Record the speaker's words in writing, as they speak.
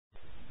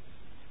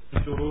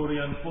من شرور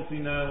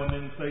أنفسنا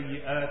ومن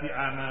سيئات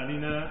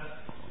أعمالنا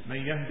من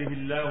يهده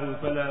الله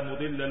فلا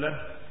مضل له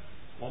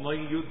ومن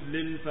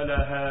يضلل فلا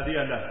هادي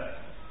له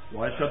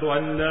وأشهد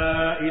أن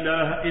لا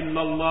إله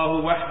إلا الله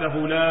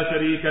وحده لا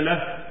شريك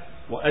له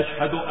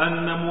وأشهد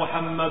أن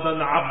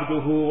محمدا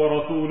عبده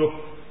ورسوله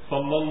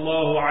صلى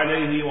الله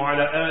عليه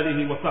وعلى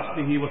آله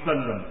وصحبه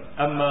وسلم.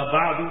 أما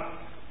بعد،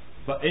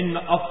 فإن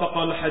أصدق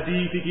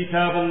الحديث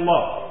كتاب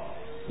الله،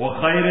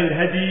 وخير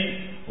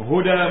الهدي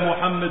هدى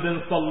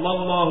محمد صلى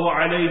الله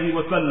عليه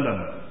وسلم،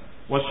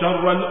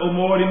 وشر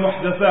الأمور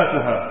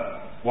محدثاتها،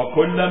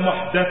 وكل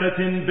محدثة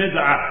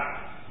بدعة،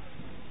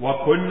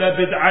 وكل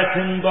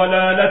بدعة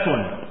ضلالة،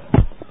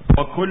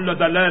 وكل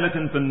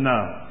ضلالة في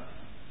النار.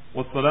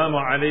 والسلام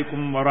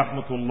عليكم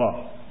ورحمة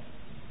الله.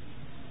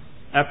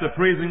 After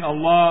praising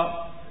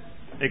Allah,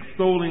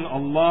 extolling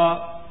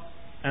Allah,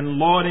 and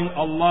lauding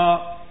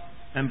Allah,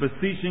 and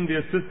beseeching the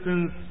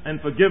assistance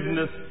and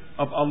forgiveness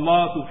of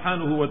Allah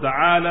subhanahu wa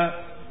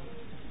ta'ala,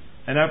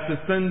 and after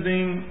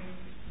sending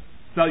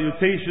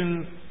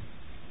salutations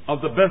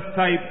of the best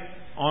type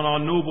on our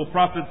noble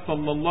Prophet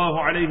sallallahu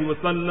alayhi wa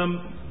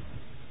sallam,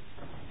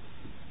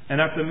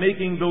 and after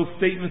making those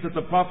statements that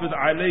the Prophet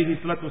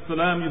alayhi salatu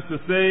wasalam used to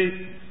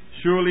say,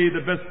 surely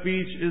the best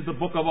speech is the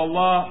book of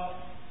Allah,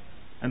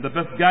 and the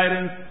best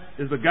guidance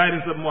is the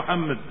guidance of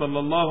Muhammad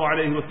sallallahu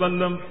alayhi wa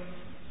sallam,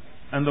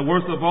 and the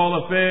worst of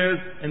all affairs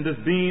in this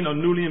deen are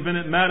newly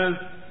invented matters.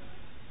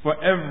 For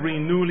every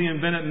newly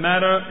invented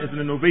matter is an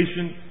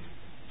innovation.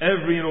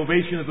 Every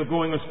innovation is a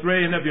going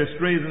astray, and every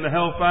astray is in the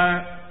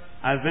hellfire.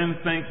 I then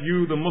thank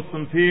you, the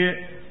Muslims here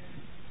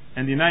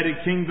and the United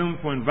Kingdom,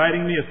 for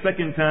inviting me a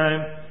second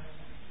time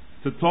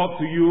to talk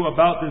to you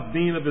about this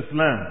deen of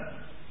Islam.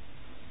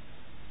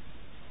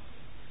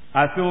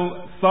 I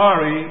feel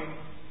sorry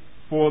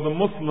for the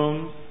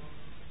Muslims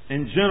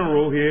in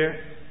general here,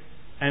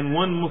 and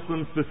one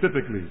Muslim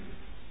specifically.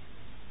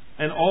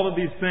 And all of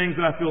these things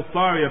that I feel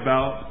sorry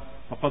about,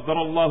 فَقَدَّرَ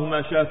اللَّهُ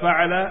مَا شَاءَ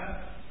فَعَلَ,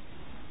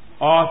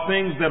 are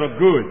things that are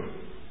good.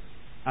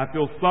 I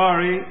feel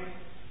sorry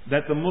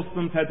that the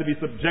Muslims had to be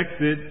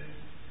subjected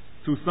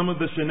to some of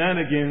the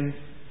shenanigans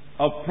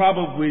of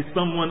probably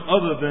someone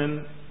other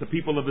than the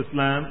people of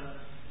Islam,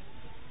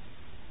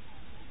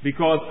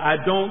 because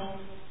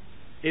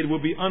it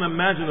would be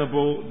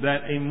unimaginable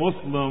that a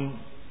Muslim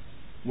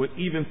would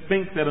even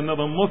think that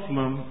another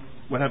Muslim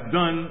would have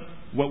done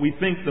what we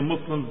think the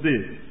Muslims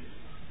did.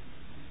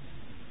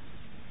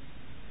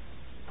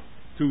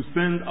 To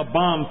send a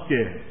bomb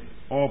scare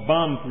or a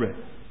bomb threat.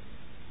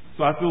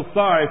 So I feel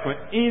sorry for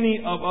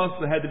any of us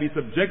that had to be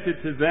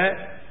subjected to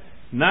that,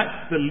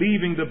 not the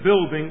leaving the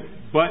building,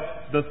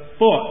 but the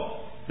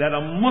thought that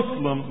a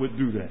Muslim would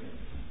do that.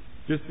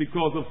 Just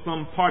because of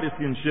some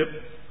partisanship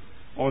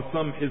or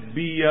some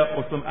hizbiyya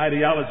or some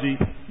ideology.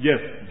 Yes,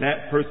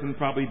 that person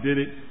probably did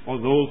it, or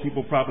those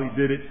people probably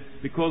did it,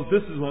 because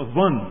this is a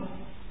dhann.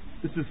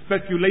 This is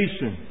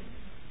speculation.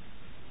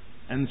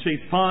 And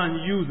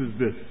shaitan uses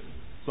this.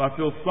 So I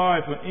feel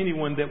sorry for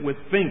anyone that would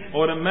think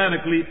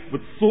automatically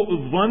with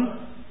su'u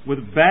dhann, with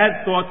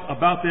bad thoughts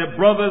about their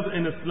brothers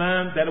in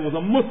Islam, that it was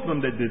a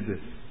Muslim that did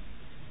this.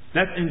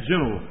 That's in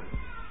general.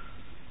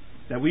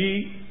 That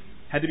we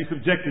had to be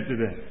subjected to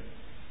that.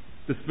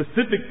 The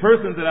specific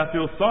person that I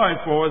feel sorry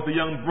for is the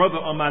young brother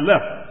on my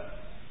left,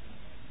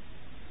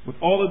 with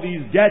all of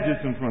these gadgets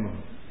in front of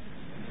him.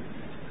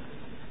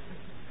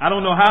 I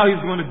don't know how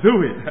he's going to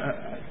do it.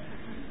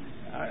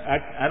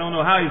 I don't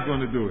know how he's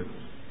going to do it.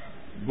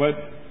 But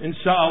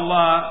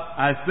inshallah,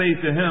 I say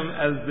to him,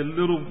 as the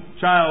little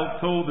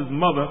child told his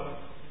mother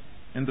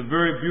in the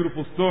very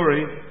beautiful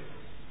story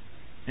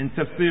in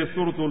Tafsir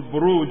Surah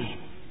Al-Buruj,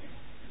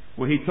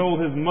 where he told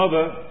his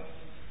mother,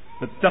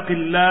 فَاتَّقِ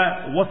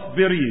اللَّهِ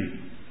وَاصْبِرِي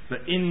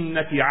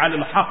فَإِنَّكِ عَلَى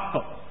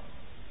الْحَقِّ.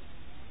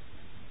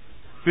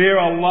 Fear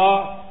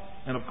Allah,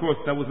 and of course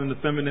that was in the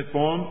feminine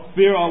form.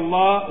 Fear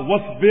Allah,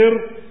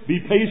 wasbir, be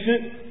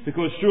patient,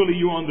 because surely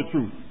you are on the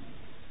truth.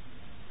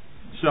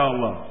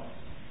 Inshallah.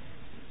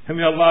 And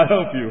may Allah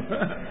help you.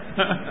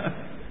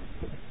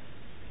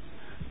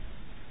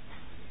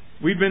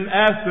 We've been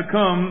asked to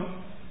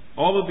come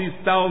all of these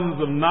thousands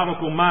of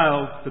nautical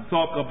miles to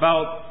talk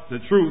about the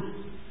truth,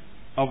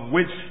 of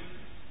which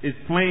is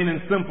plain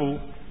and simple.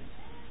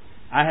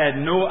 I had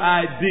no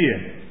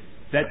idea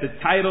that the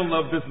title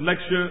of this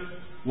lecture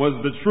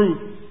was The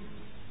Truth,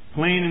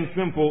 Plain and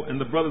Simple, and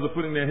the brothers are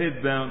putting their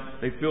heads down.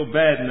 They feel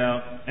bad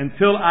now,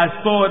 until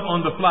I saw it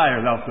on the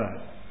flyers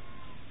outside.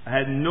 I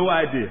had no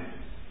idea.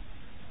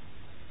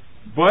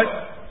 But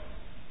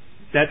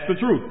that's the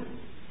truth.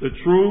 The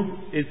truth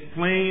is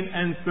plain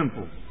and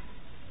simple.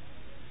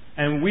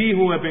 And we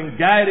who have been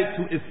guided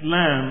to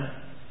Islam,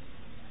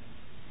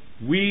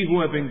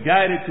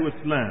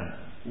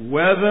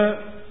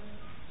 whether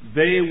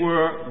they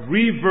were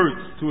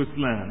reverts to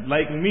Islam,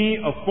 like me,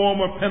 a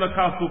former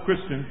Pentecostal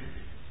Christian,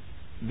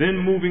 then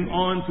moving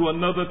on to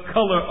another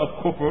color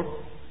of kufr,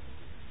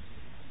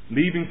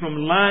 leaving from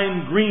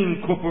lime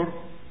green kufr,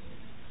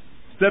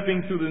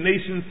 stepping to the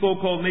nation,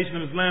 so-called Nation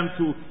of Islam,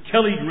 to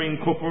Kelly green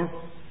kufr,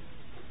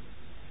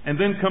 and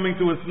then coming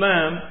to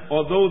Islam,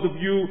 or those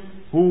of you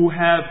who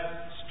have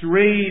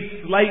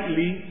strayed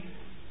slightly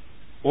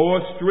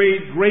or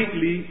strayed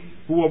greatly,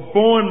 who were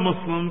born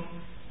Muslims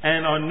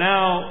and are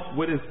now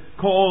what is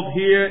called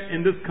here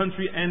in this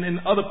country and in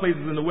other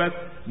places in the West,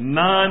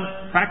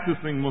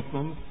 non-practicing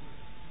Muslims,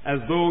 as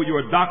though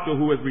you're a doctor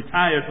who has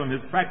retired from his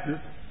practice.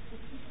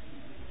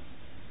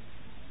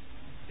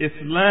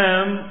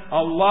 Islam,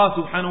 Allah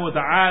subhanahu wa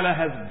ta'ala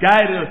has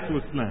guided us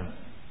to Islam,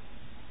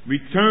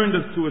 returned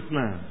us to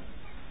Islam,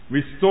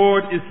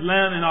 restored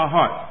Islam in our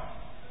hearts.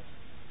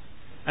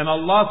 And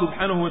Allah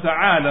subhanahu wa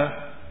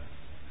ta'ala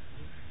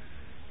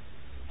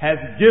has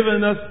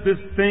given us this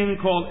thing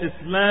called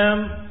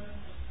Islam,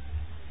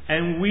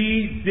 and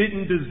we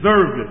didn't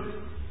deserve it.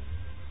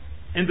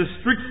 In the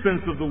strict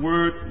sense of the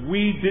word,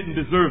 we didn't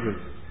deserve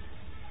it.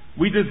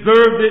 We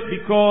deserved it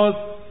because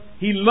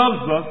He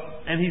loves us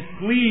and He's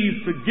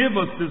pleased to give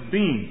us this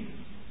deen,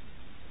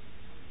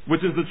 which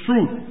is the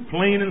truth,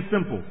 plain and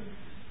simple.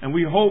 And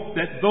we hope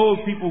that those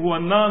people who are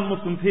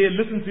non-Muslims here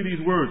listen to these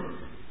words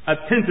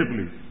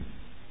attentively.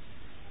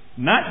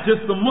 Not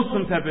just the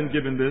Muslims have been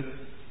given this,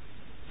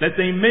 that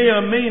they may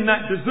or may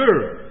not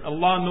deserve.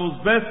 Allah knows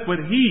best, but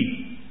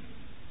He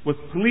was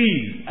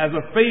pleased as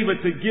a favor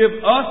to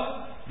give us,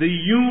 the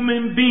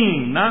human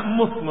being, not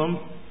Muslims,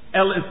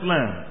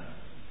 al-Islam.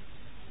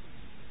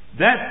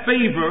 That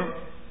favor,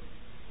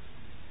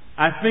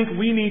 I think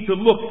we need to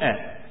look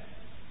at,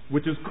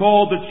 which is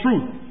called the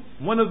truth.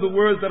 One of the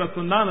words that are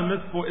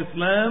synonymous for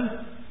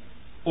Islam,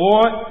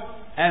 or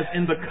as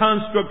in the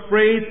construct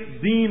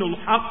phrase, Deenul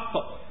Haqq,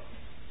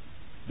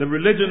 the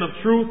religion of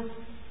truth.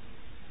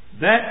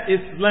 That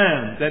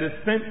Islam that is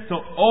sent to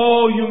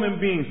all human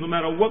beings, no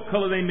matter what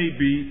color they may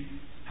be,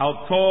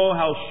 how tall,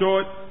 how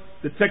short,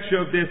 the texture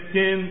of their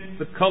skin,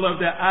 the color of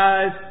their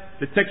eyes,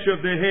 the texture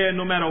of their hair,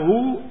 no matter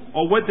who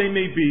or what they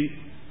may be,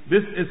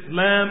 this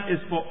Islam is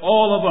for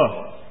all of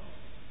us.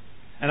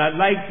 And I'd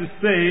like to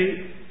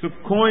say, to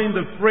coin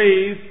the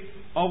phrase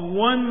of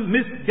one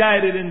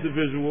misguided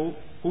individual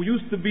who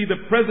used to be the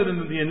President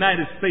of the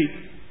United States,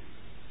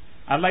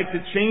 I'd like to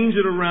change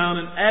it around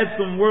and add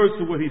some words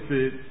to what he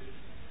said.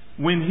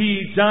 When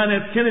John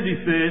F. Kennedy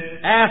said,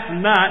 ask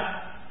not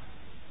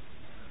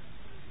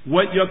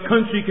what your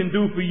country can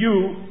do for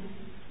you,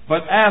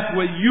 but ask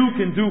what you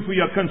can do for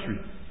your country.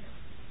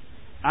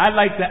 I'd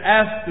like to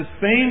ask the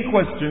same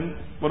question,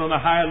 but on a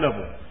higher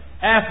level.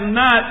 Ask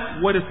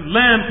not what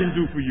Islam can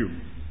do for you,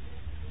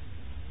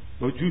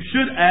 but you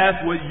should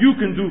ask what you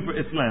can do for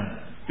Islam,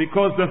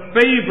 because the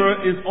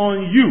favor is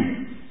on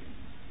you.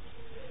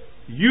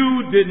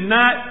 You did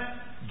not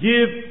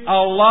give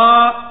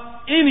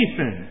Allah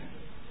anything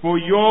for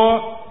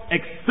your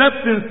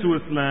acceptance to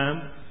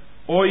Islam,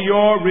 or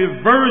your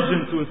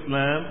reversion to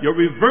Islam, your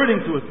reverting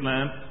to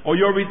Islam, or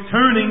your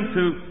returning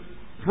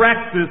to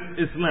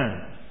practice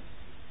Islam.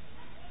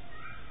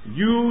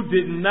 You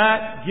did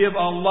not give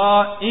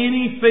Allah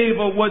any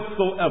favor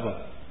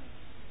whatsoever.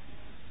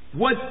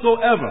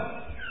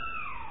 Whatsoever.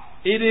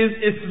 It is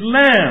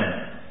Islam.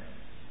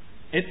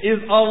 It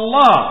is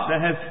Allah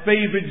that has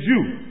favored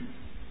you.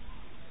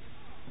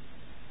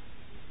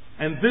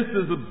 And this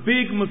is a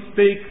big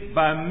mistake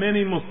by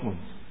many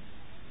Muslims.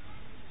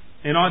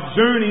 In our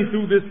journey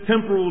through this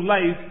temporal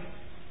life,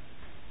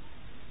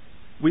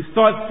 we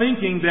start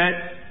thinking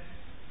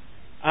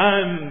that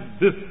I'm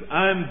this,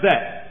 I'm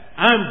that,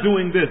 I'm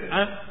doing this,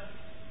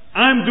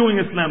 I'm doing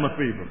Islam a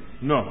favor.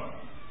 No.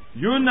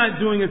 You're not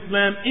doing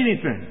Islam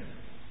anything.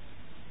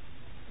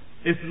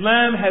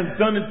 Islam has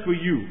done it for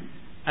you.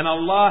 And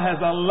Allah has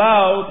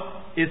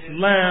allowed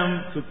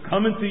Islam to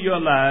come into your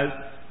lives,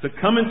 to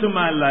come into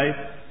my life,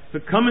 to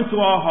come into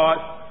our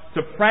hearts,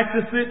 to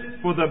practice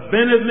it for the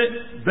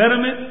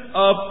betterment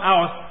of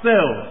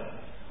ourselves.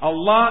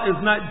 Allah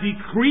is not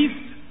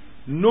decreased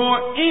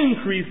nor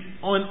increased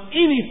on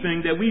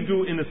anything that we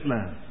do in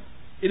Islam.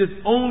 It is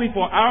only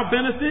for our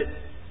benefit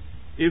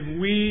if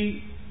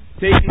we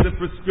take the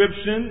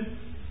prescription,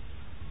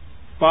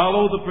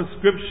 follow the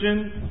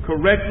prescription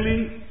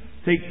correctly,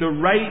 take the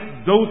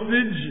right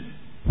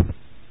dosage,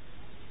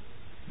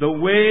 the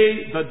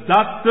way the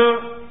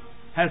doctor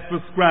has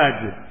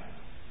prescribed it.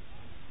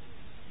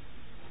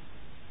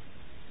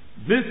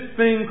 This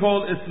thing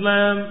called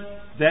Islam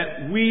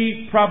that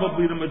we,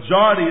 probably the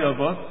majority of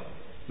us,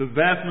 the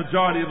vast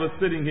majority of us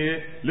sitting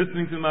here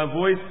listening to my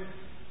voice,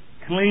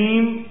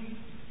 claim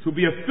to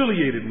be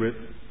affiliated with,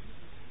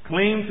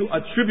 claim to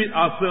attribute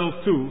ourselves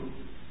to,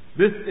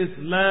 this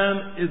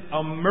Islam is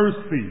a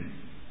mercy.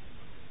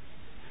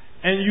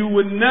 And you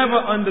would never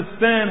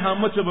understand how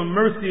much of a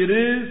mercy it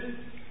is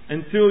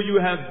until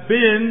you have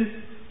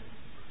been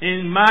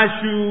in my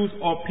shoes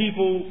or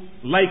people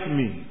like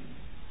me.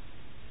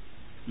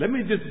 Let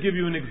me just give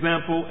you an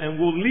example, and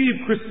we'll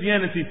leave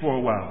Christianity for a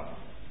while.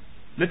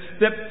 Let's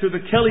step to the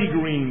Kelly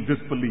Green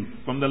disbelief,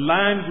 from the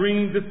lime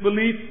green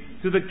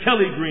disbelief to the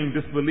Kelly Green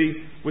disbelief,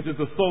 which is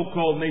the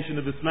so-called Nation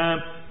of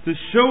Islam, to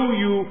show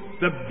you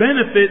the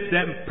benefit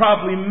that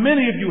probably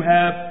many of you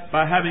have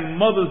by having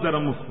mothers that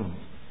are Muslims,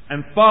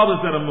 and fathers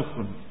that are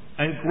Muslims,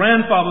 and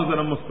grandfathers that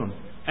are Muslims,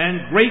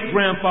 and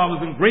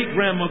great-grandfathers and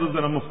great-grandmothers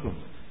that are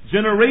Muslims.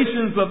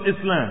 Generations of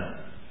Islam.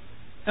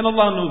 And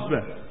Allah knows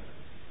best.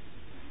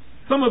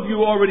 Some of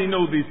you already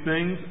know these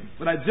things,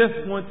 but I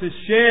just want to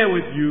share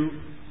with you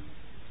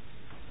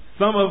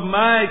some of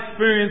my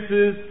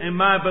experiences and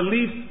my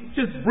beliefs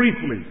just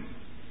briefly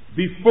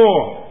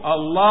before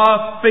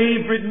Allah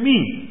favored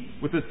me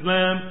with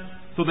Islam,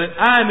 so that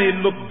I may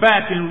look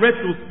back in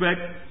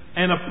retrospect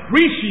and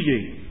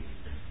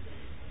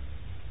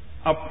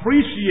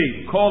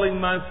appreciate calling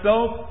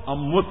myself a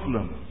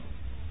Muslim.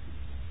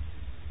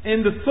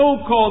 In the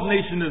so-called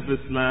nation of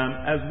Islam,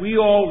 as we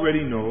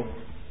already know,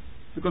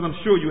 because I'm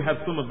sure you have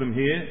some of them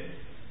here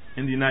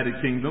in the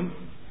United Kingdom,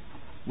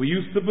 we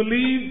used to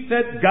believe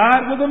that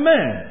God was a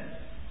man,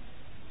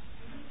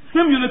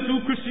 similar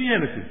to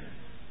Christianity.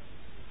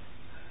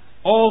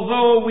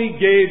 Although we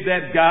gave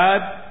that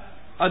God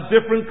a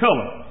different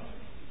color.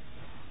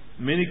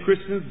 Many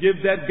Christians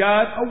give that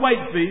God a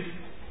white face,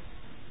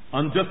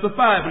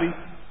 unjustifiably.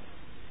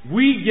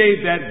 We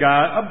gave that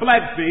God a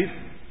black face,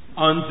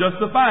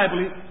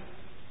 unjustifiably,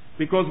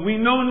 because we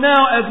know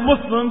now as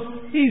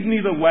Muslims, he's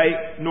neither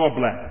white nor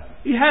black.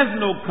 He has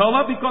no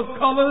color because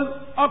colors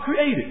are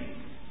created.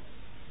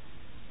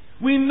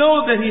 We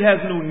know that he has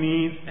no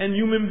needs, and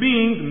human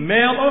beings,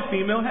 male or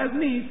female, has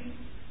needs.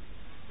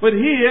 But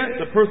here,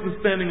 the person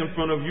standing in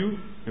front of you,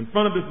 in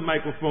front of this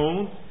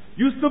microphone,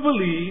 used to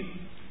believe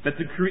that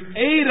the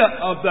creator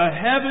of the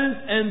heavens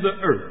and the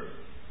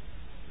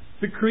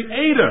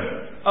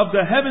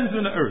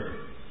earth,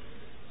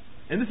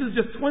 and this is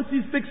just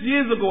 26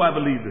 years ago, I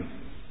believe this.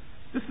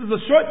 This is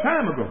a short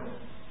time ago.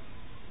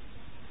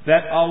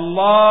 That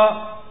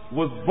Allah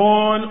was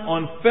born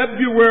on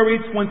February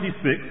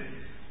 26th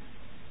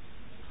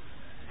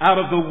out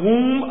of the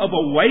womb of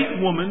a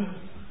white woman.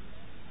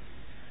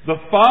 The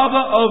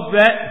father of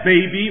that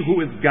baby,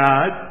 who is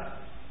God,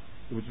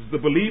 which is the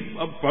belief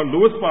of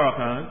Louis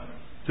Farrakhan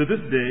to this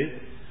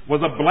day,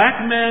 was a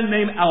black man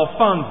named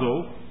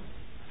Alfonso,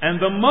 and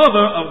the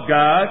mother of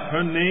God,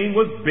 her name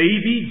was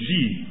Baby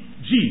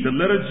G, the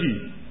letter G.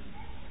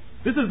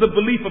 This is the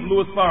belief of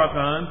Louis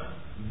Farrakhan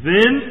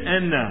then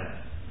and now.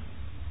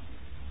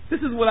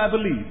 This is what I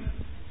believe.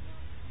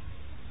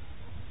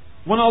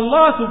 When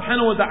Allah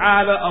subhanahu wa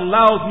ta'ala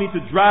allows me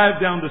to drive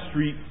down the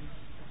street,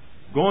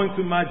 going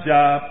to my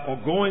job or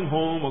going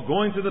home or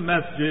going to the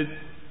masjid,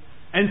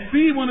 and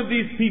see one of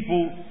these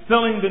people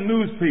selling the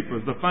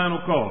newspapers, the final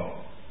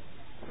call,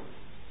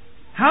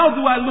 how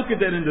do I look at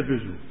that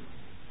individual?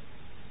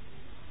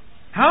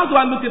 How do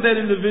I look at that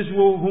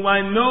individual whom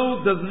I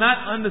know does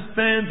not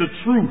understand the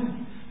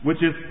truth, which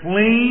is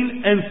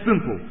plain and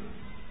simple?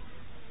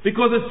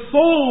 Because it's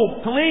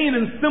so plain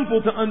and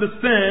simple to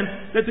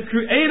understand that the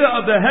creator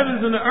of the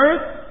heavens and the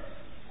earth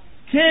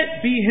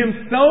can't be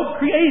himself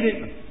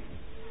created.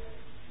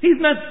 He's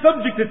not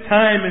subject to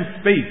time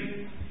and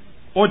space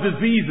or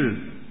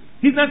diseases.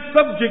 He's not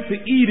subject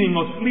to eating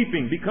or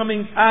sleeping,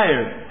 becoming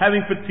tired,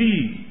 having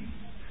fatigue.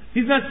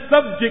 He's not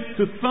subject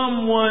to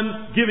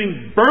someone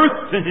giving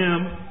birth to him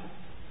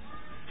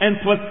and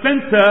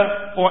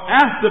placenta or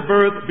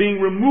afterbirth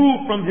being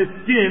removed from his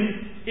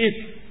skin. If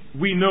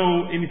we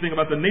know anything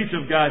about the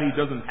nature of God, he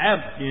doesn't have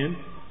skin.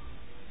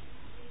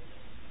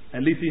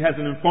 At least he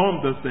hasn't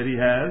informed us that he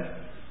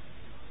has.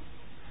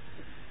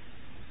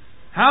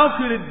 How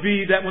could it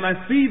be that when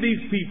I see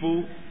these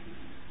people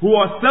who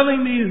are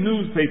selling these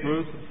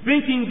newspapers,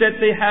 thinking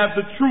that they have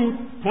the truth,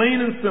 plain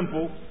and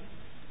simple,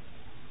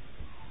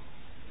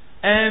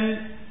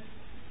 and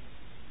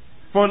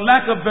for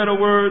lack of better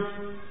words,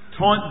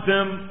 taunt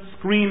them,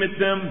 scream at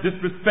them,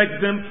 disrespect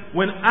them,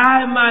 when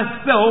I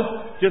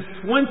myself, just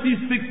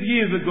 26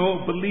 years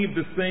ago, believed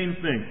the same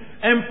thing.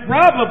 And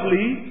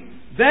probably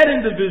that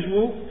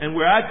individual, and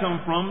where I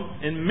come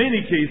from, in many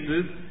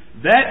cases,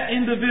 that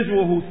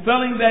individual who's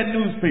selling that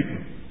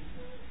newspaper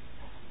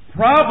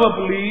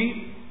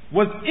probably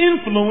was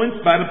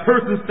influenced by the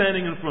person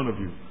standing in front of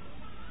you.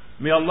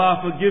 May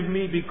Allah forgive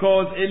me,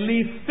 because at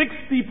least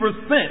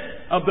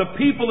 60% of the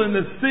people in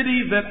the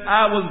city that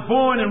I was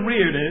born and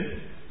reared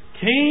in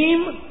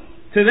came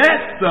to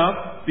that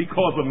stuff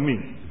because of me.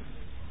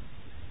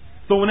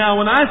 So now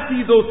when I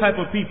see those type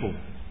of people,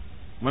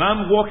 when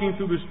I'm walking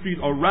through the street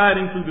or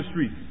riding through the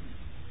streets,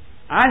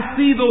 I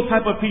see those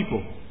type of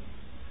people.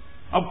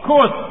 Of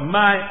course,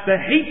 the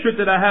hatred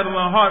that I have in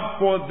my heart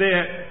for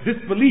their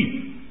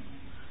disbelief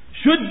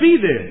should be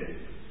there,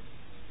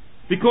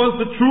 because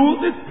the truth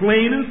is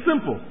plain and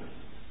simple.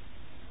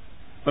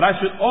 But I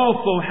should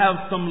also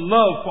have some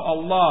love for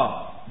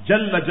Allah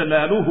Jalla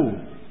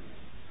Jalaluhu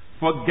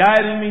for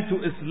guiding me to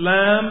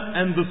Islam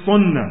and the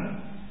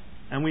Sunnah.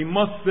 And we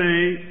must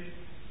say,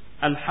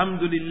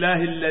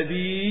 Alhamdulillahi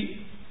alladhi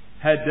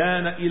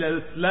hadana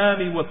ila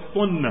Islami wa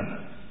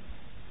Sunnah.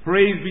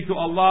 Praise be to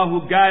Allah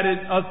who guided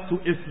us to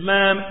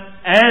Islam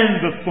and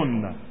the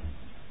Sunnah.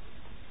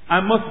 I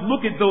must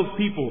look at those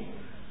people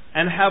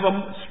and have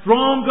a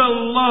stronger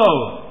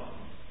love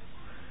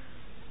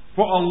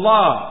for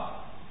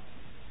Allah,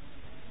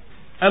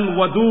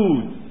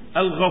 Al-Wadud,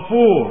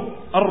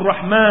 Al-Ghafur,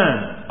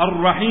 Al-Rahman,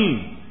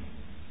 Al-Rahim.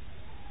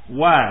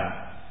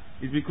 Why?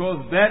 is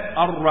because that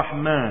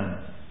Ar-Rahman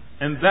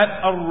and that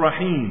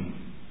Ar-Rahim,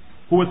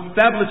 who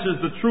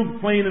establishes the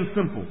truth plain and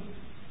simple,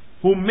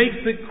 who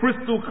makes it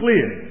crystal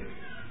clear,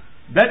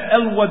 that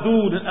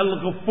Al-Wadud and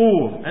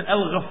Al-Ghafur and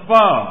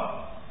Al-Ghaffar,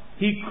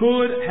 he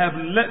could have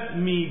let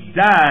me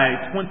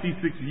die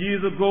 26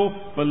 years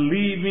ago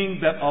believing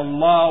that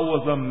Allah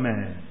was a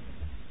man.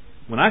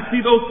 When I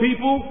see those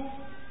people,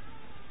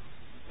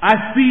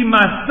 I see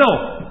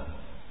myself.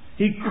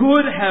 He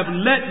could have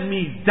let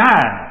me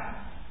die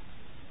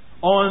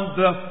on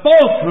the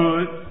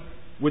falsehood,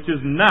 which is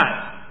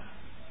not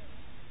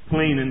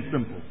plain and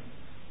simple.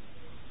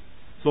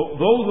 So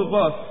those of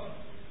us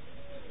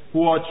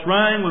who are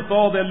trying with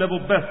all their level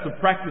best to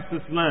practice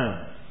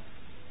Islam,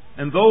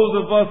 and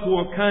those of us who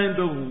are kind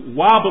of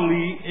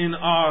wobbly in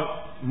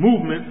our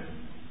movement,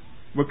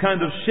 we're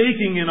kind of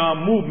shaking in our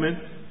movement,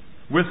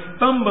 we're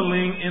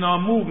stumbling in our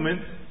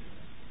movement,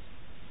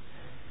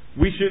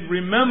 we should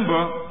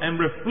remember and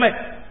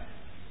reflect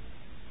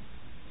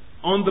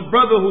on the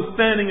brother who's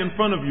standing in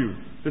front of you,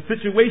 the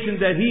situation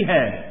that he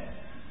had,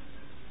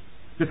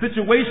 the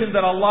situation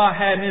that Allah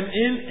had him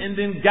in and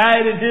then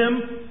guided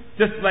him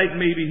just like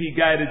maybe he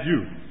guided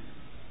you.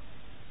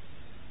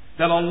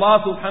 That Allah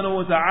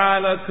subhanahu wa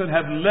ta'ala could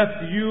have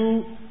left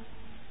you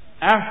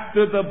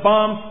after the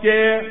bomb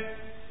scare,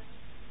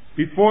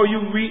 before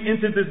you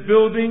re-entered this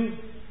building,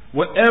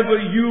 whatever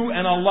you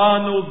and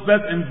Allah knows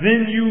best, and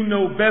then you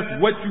know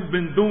best what you've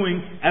been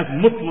doing as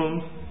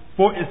Muslims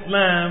for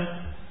Islam,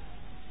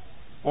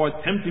 or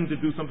attempting to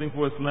do something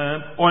for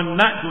Islam, or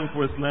not doing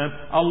for Islam.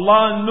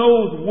 Allah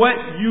knows what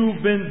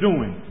you've been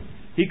doing.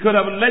 He could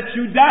have let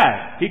you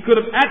die. He could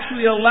have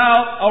actually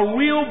allowed a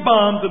real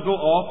bomb to go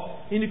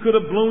off, and He could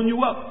have blown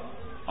you up.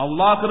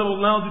 Allah could have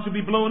allowed you to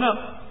be blown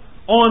up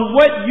on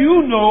what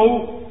you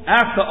know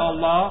after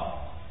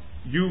Allah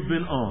you've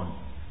been on.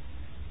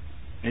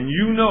 And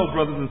you know,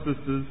 brothers and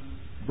sisters,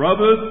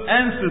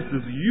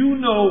 you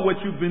know what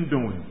you've been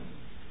doing.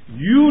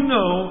 You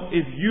know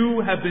if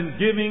you have been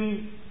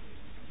giving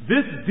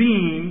this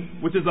deen,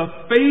 which is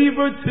a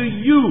favor to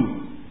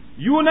you.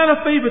 You are not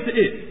a favor to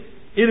it.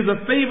 It is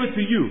a favor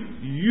to you.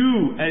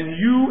 You and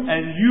you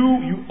and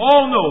you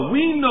all know.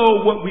 We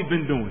know what we've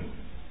been doing.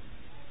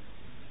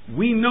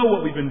 We know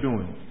what we've been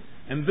doing.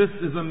 And this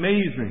is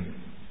amazing,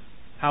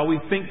 how we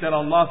think that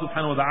Allah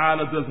subhanahu wa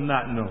ta'ala does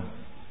not know.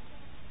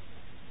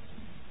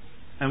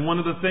 And one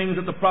of the things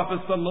that the Prophet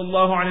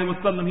sallallahu alaihi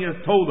wasallam he has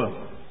told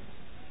us,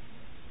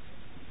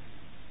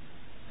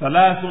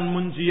 ثلاث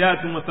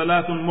منجيات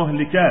وثلاث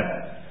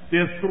مهلكات.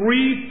 There are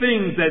three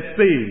things that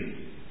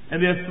save,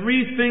 and there are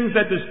three things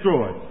that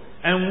destroy.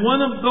 And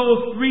one of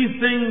those three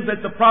things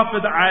that the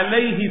Prophet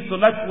alayhi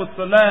salatu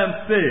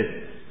wasalam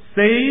said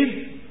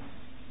saves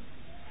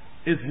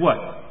is what?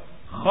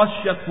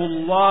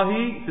 Khashyatul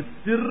fi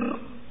sirr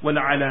wal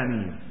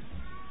alaniyyah.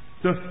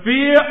 To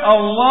fear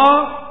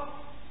Allah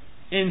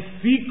in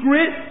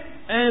secret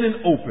and in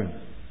open.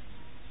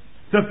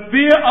 To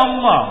fear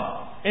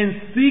Allah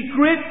in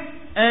secret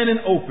and in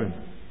open.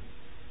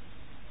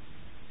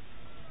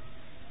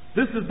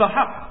 This is the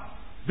haqq.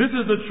 This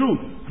is the truth,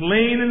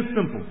 plain and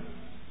simple.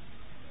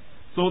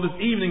 So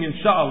this evening,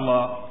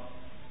 inshallah,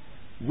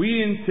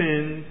 we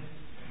intend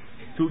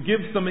to give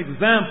some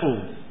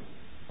examples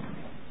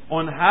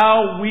on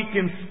how we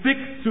can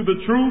stick to the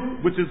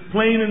truth, which is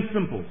plain and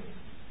simple.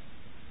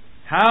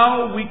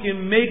 How we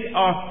can make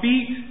our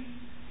feet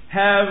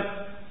have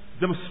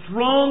the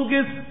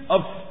strongest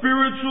of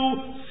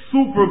spiritual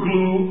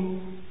superglue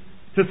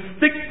to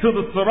stick to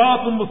the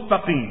Sirat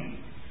al-Mustaqim.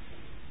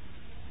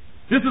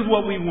 This is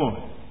what we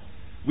want.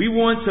 We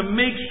want to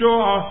make sure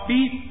our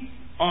feet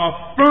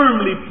are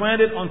firmly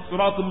planted on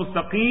Sirat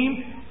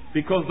al-Mustaqim,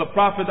 because the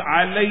Prophet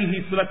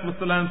alayhi salatu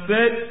wasalam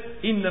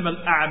said, إِنَّمَا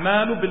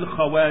الْأَعْمَالُ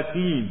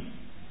بِالْخَوَاتِيمِ.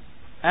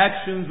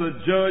 Actions are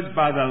judged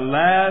by the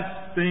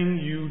last thing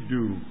you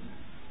do.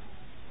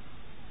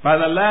 By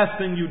the last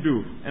thing you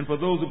do. And for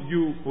those of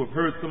you who have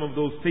heard some of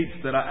those tapes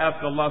that I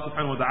ask Allah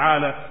subhanahu wa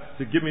ta'ala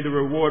to give me the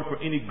reward for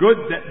any good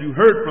that you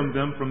heard from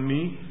them, from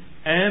me,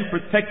 and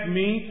protect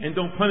me and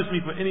don't punish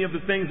me for any of the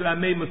things that I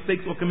made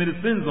mistakes or committed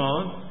sins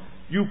on,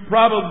 you've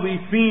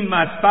probably seen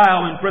my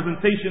style and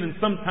presentation, and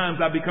sometimes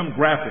I become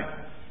graphic.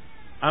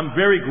 I'm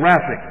very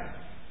graphic.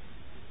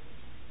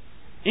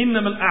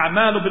 إِنَّمَا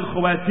الْأَعْمَالُ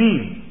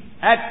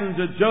بِالْخَوَاتِيمِ. Actions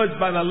are judged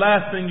by the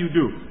last thing you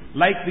do.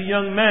 Like the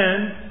young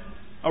man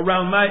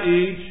around my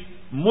age,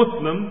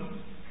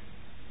 Muslim,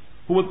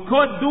 who was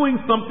caught doing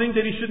something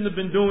that he shouldn't have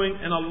been doing,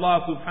 and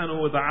Allah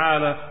subhanahu wa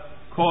ta'ala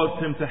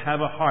caused him to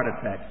have a heart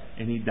attack,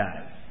 and he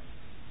died.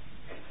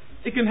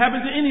 It can happen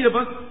to any of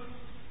us.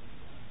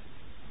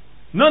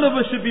 None of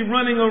us should be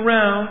running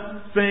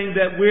around saying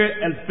that we're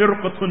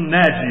al-firqatun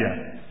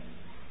najiyah.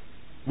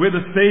 We're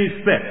the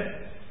saved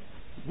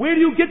sect. Where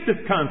do you get this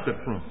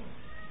concept from?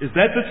 Is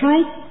that the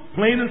truth?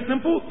 Plain and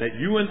simple? That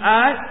you and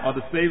I are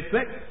the saved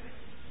sect?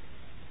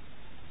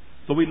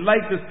 So we'd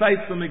like to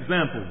cite some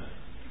examples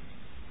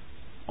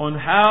on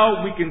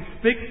how we can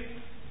stick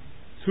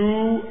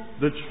to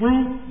the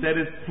truth that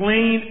is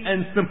plain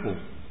and simple.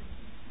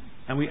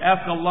 And we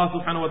ask Allah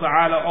subhanahu wa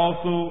ta'ala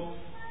also,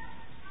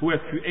 who has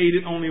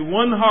created only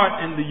one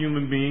heart in the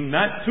human being,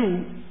 not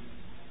two,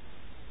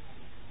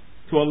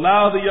 to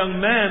allow the young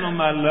man on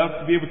my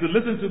left to be able to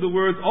listen to the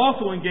words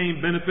also and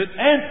gain benefit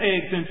and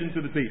pay attention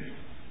to the teaching.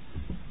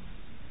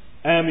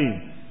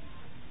 Ameen.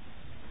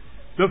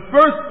 The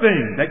first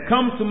thing that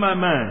comes to my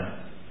mind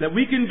that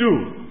we can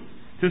do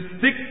to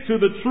stick to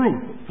the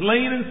truth,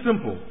 plain and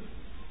simple,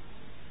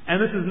 and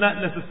this is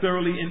not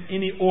necessarily in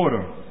any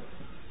order,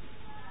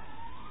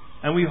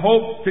 and we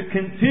hope to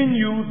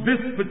continue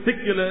this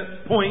particular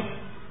point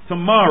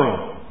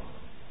tomorrow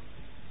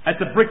at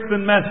the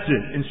Brixton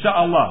Masjid,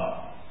 inshaAllah.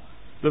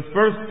 The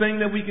first thing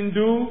that we can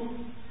do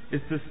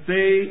is to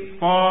stay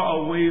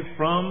far away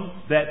from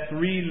that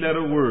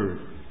three-letter word.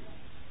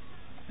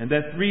 And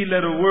that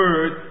three-letter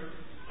word,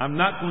 I'm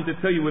not going to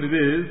tell you what it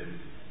is,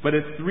 but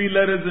it's three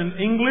letters in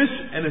English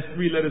and it's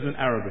three letters in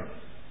Arabic.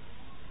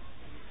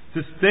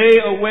 To stay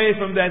away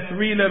from that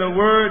three-letter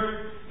word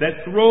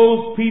that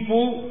throws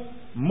people,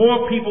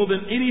 more people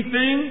than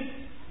anything,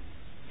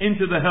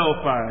 into the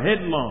hellfire,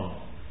 headlong.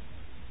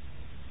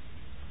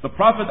 The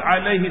Prophet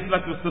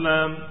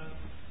ﷺ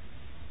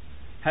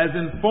has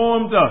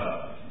informed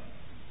us,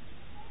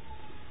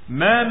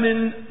 مَا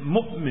مِن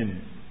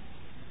مُؤْمِن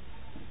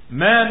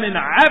مَا مِن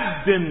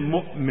عَبْدٍ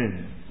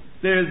مُؤْمِن.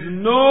 There's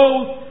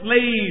no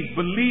slave,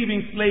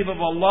 believing slave of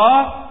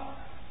Allah,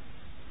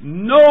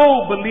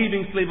 no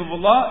believing slave of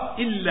Allah,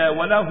 إِلَّا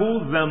وَلَهُ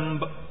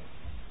ذَنْبٌ,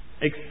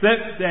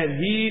 except that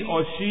he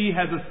or she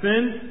has a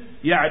sin,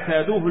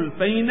 يَعْتَادُهُ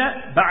الْفَيْنَ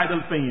بَعْدَ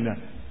الْفَيْنَ,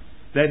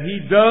 that he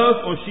does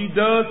or she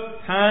does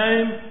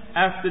time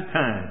after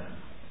time.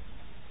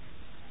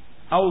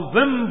 أو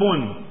ذنب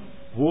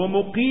هو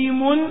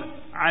مقيم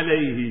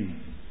عليه,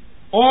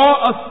 or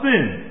a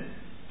sin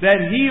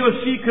that he or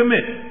she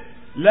commits,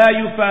 لا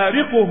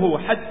يفارقه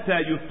حتى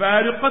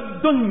يفارق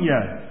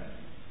الدنيا,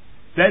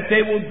 that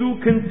they will do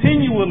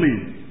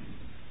continually.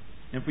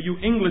 And for you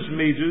English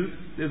majors,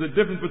 there's a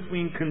difference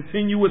between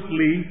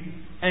continuously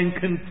and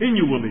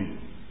continually.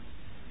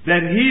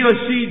 That he or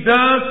she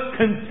does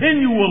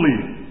continually.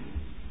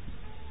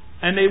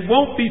 And they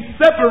won't be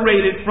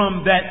separated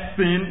from that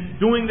sin,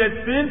 doing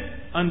that sin,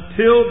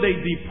 until they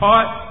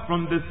depart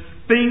from the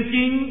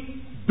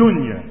stinking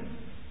dunya.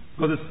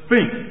 Because it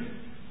stinks.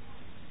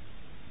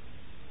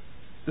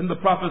 Then the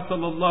Prophet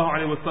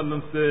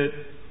ﷺ said,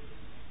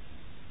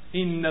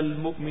 إِنَّ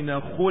الْمُؤْمِنَ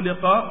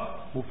خُلِقَ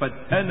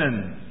مُفَتَّنًا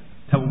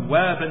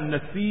تَوَّابًا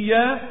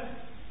نَسِيًّا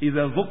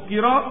إِذَا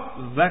ذُكِّرَ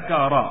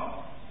ذَكَرَ.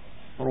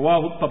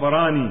 رواه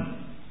الطبراني.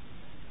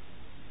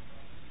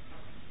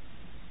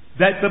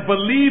 That the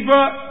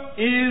believer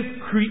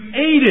is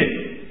created.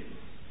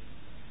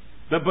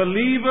 The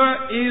believer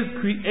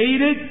is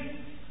created,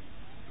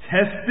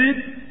 tested,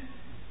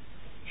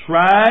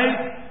 tried,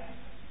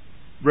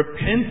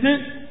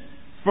 repentant,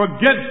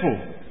 forgetful.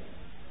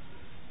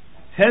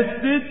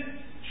 Tested,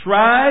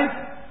 tried,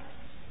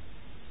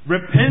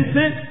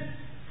 repentant,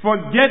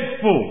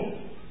 forgetful.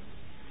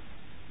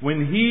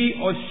 When he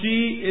or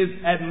she is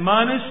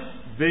admonished,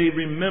 they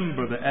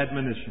remember the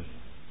admonition.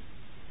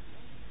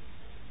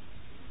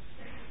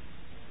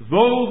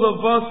 Those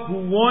of us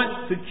who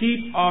want to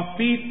keep our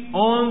feet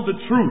on the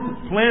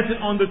truth, planted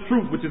on the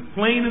truth, which is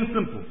plain and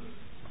simple,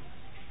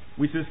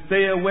 we should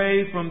stay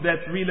away from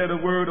that three-letter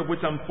word of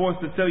which I'm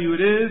forced to tell you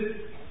it is.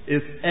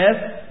 It's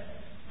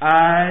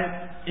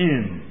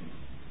S-I-N.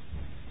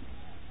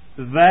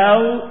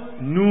 Thal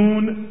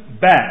Nun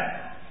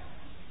Bat.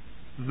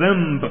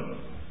 Zamb.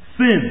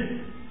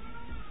 Sin.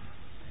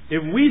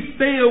 If we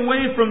stay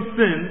away from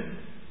sin,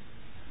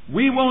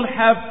 we won't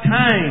have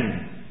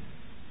time.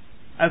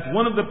 As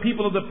one of the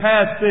people of the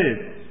past said,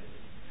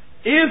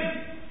 if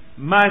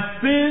my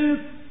sins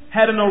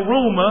had an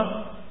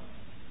aroma,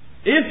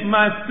 if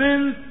my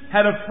sins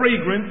had a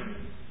fragrance,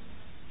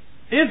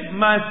 if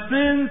my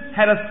sins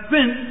had a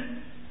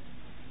scent,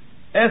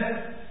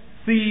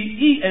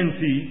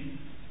 S-C-E-N-T,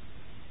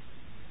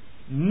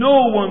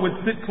 no one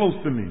would sit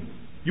close to me.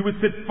 You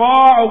would sit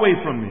far away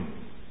from me.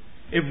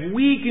 If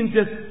we can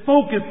just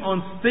focus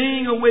on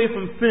staying away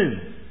from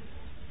sin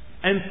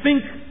and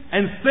think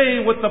and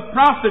say what the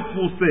prophets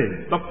will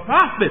say. The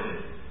prophets,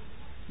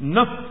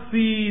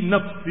 nafsi,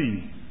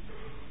 nafsi.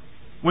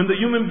 When the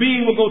human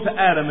being will go to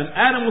Adam, and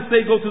Adam will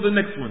say, go to the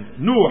next one.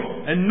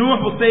 Nuh, and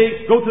Nuh will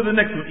say, go to the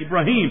next one.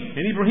 Ibrahim,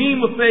 and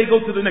Ibrahim will say, go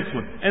to the next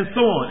one. And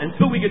so on,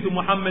 until we get to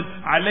Muhammad,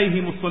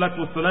 alayhi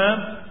salatu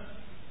wassalam.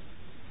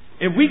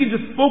 If we can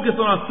just focus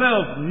on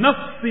ourselves,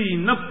 nafsi,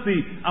 nafsi,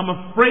 I'm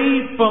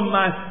afraid for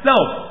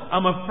myself.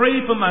 I'm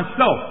afraid for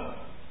myself.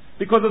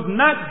 Because it's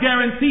not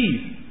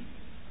guaranteed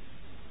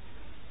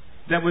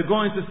that we're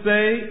going to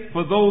say,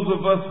 for those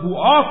of us who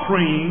are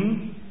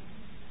praying,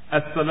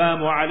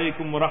 Assalamu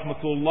alaikum wa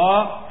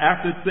rahmatullah,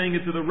 after saying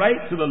it to the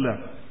right, to the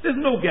left. There's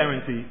no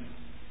guarantee.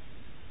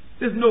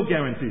 There's no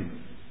guarantee.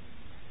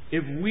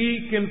 If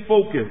we can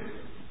focus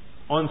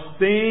on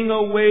staying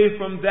away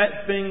from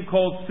that thing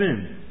called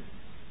sin,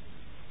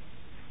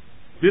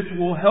 this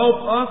will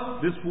help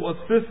us, this will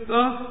assist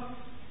us,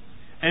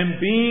 and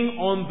being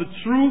on the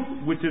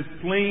truth, which is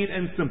plain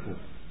and simple.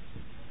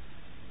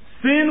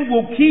 Sin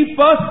will keep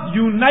us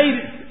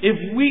disunited. If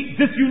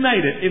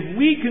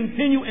we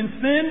continue in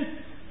sin,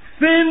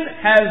 sin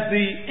has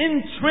the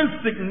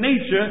intrinsic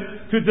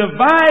nature to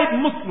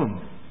divide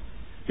Muslims.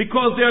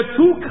 Because there are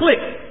two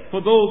cliques,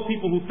 for those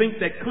people who think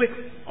that cliques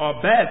are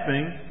a bad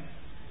thing.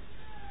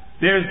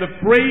 There's the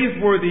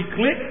praiseworthy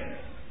clique,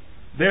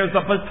 there's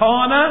the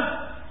batana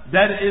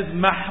that is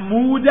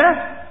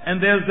mahmuda,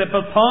 and there's the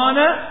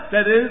batana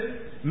that is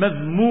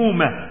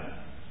mazmuma.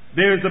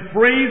 There's the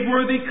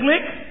praiseworthy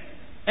clique,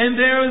 and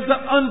there is the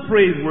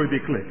unpraiseworthy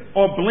clique,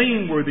 or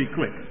blameworthy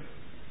clique.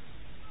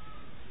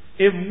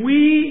 If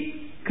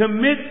we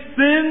commit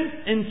sin,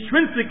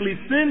 intrinsically,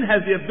 sin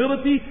has the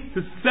ability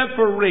to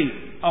separate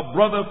a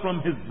brother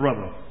from his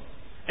brother,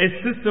 a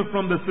sister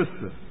from the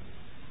sister.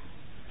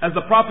 As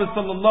the Prophet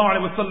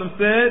ﷺ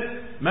said,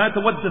 مَا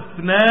تَوَدَّ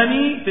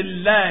اثْنَانِ فِي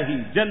اللَّهِ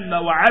جَلَّ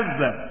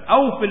وَعَزَّ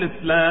أَوْ فِي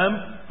الْإِسْلَامِ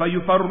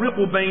فَيُفَرِّقُ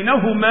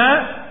بَيْنَهُمَا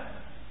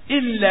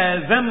إِلَّا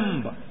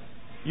ذَنْبَ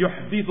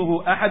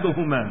يُحْدِثُهُ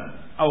أَحَدُهُمَا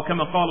أو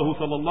كما قاله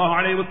صلى الله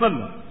عليه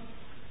وسلم.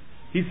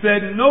 He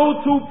said,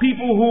 no two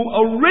people who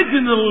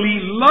originally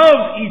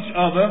loved each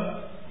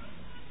other,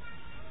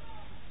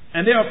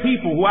 and there are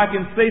people who I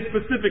can say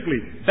specifically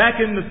back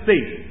in the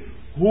States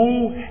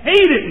who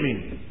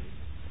hated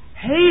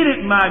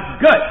my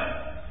guts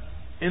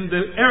in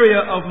the area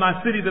of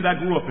my city that I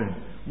grew up in.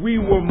 We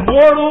were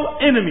mortal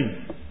enemies.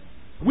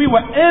 We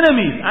were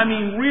enemies. I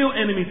mean real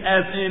enemies,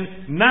 as in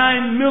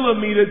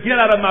 9mm get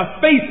out of my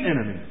face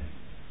enemies.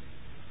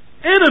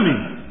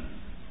 Enemies.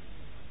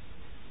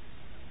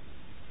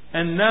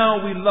 And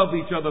now we love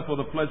each other for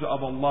the pleasure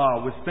of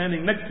Allah. We're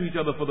standing next to each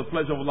other for the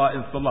pleasure of Allah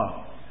in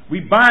Salah.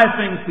 We buy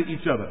things to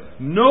each other.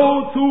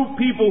 No two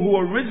people who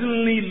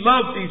originally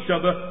loved each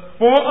other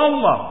for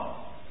Allah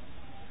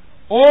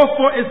or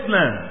for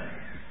Islam,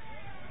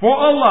 for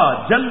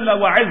Allah Jalla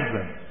wa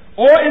Azza,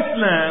 or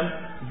Islam,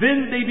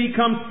 then they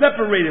become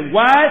separated.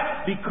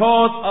 Why?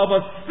 Because of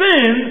a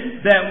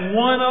sin that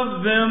one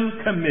of them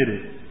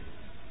committed.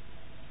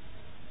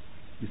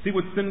 You see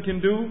what sin can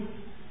do?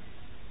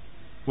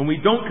 When we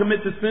don't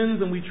commit the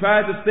sins and we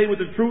try to stay with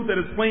the truth that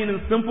is plain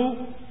and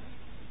simple,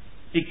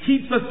 it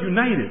keeps us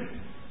united.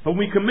 But when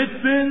we commit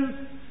sins,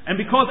 and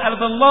because out of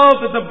the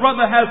love that the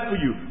brother has for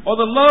you, or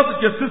the love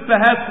that your sister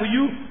has for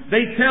you,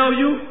 they tell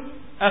you,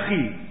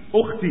 Akhi,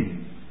 Ukhti,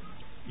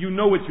 you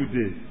know what you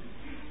did.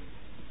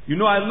 You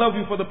know I love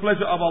you for the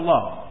pleasure of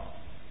Allah.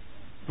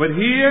 But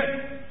here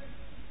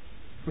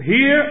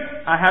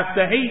I have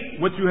to hate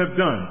what you have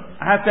done.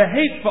 I have to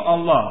hate for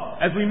Allah.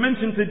 As we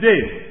mentioned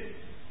today,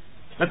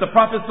 that the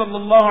Prophet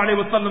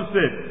ﷺ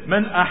said,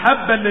 Man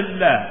ahabba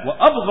lillah, wa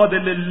abghada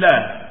lillah,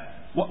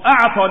 wa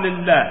a'ta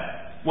lillah,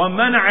 wa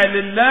mana'a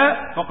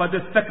lillah, faqad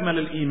istakmal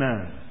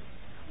al-iman.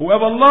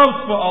 Whoever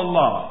loves for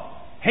Allah,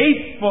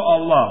 hates for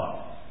Allah,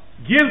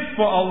 gives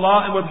for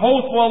Allah, and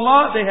withholds for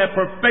Allah, they have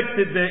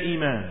perfected their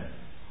iman.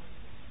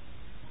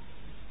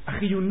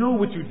 Akhi, you know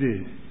what you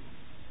did.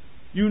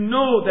 You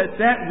know that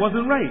that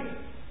wasn't right.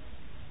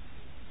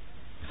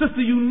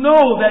 Sister, you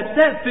know that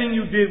that thing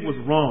you did was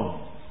wrong.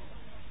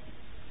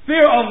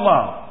 Fear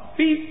Allah.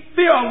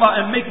 Fear Allah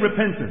and make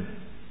repentance.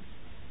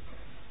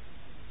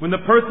 When the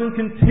person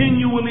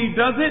continually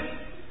does it,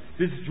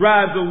 this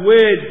drives a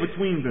wedge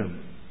between them.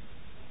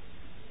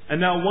 And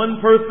now one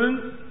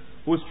person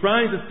who is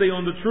trying to stay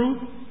on the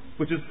truth,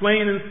 which is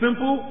plain and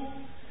simple,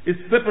 is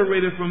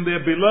separated from their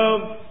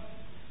beloved,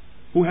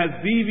 who has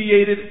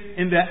deviated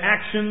in their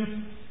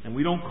actions, and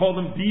we don't call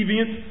them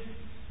deviants.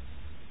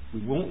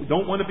 We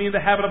don't want to be in the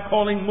habit of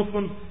calling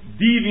Muslims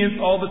deviants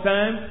all the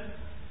time.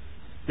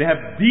 They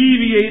have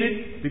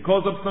deviated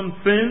because of some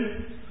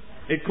sin.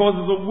 It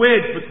causes a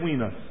wedge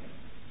between us.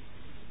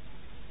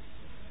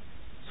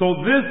 So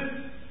this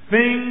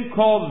thing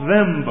called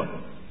dhanb,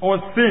 or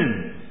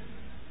sin,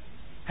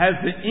 has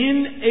the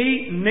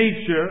innate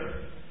nature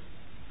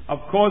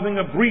of causing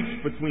a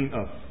breach between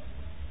us.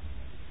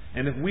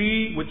 And if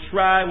we would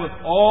try with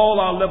all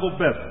our level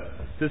best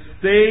to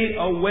stay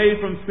away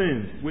from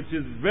sins, which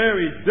is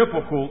very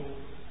difficult,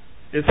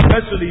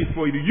 especially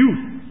for the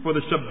youth, for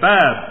the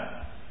shabab,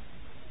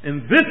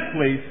 in this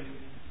place,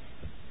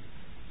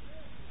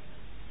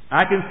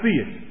 I can see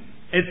it.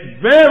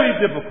 It's very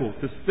difficult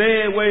to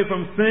stay away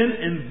from sin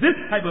in this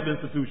type of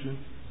institution,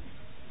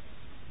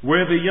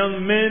 where the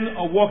young men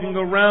are walking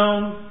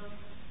around,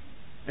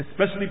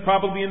 especially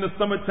probably in the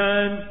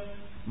summertime,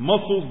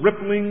 muscles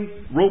rippling,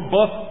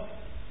 robust,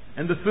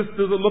 and the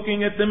sisters are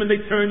looking at them and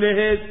they turn their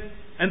heads,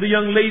 and the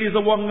young ladies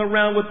are walking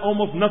around with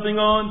almost nothing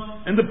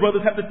on, and the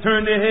brothers have to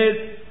turn their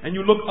heads, and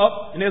you look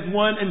up and there's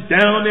one, and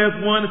down there's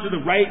one, and to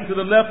the right and to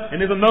the left, and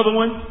there's another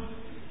one.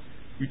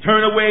 You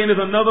turn away and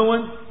there's another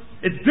one.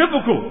 It's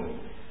difficult.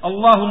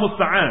 Allahu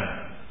musta'an.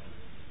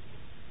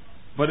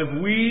 But if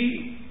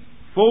we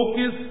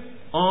focus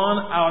on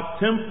our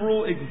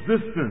temporal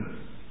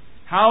existence,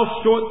 how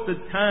short the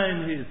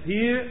time is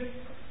here,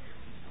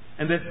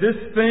 and that this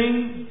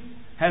thing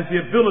has the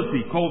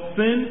ability, called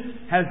sin,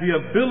 has the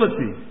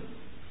ability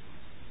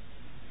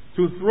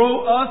to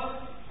throw us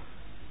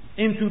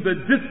into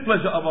the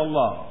displeasure of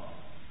Allah,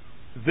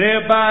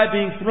 thereby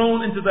being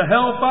thrown into the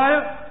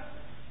hellfire,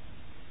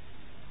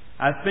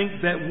 I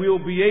think that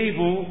we'll be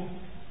able,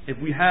 if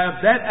we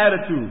have that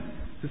attitude,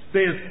 to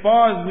stay as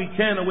far as we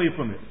can away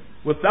from it.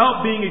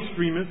 Without being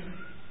extremists,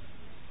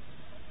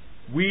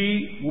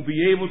 we will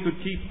be able to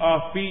keep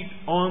our feet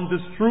on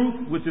this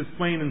truth, which is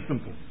plain and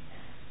simple.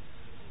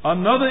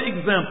 Another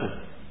example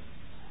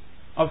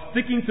of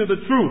sticking to the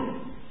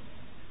truth,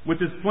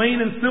 which is plain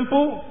and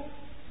simple,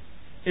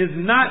 is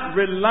not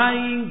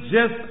relying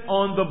just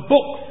on the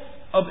books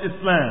of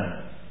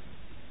Islam.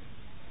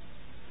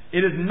 It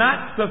is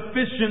not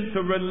sufficient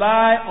to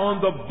rely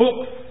on the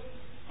books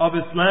of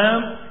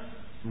Islam.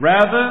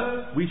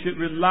 Rather, we should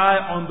rely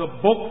on the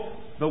books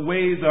the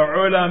way the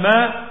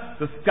ulama,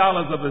 the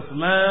scholars of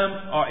Islam,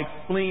 are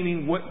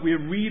explaining what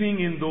we're reading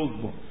in those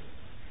books.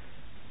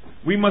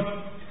 We must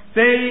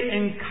stay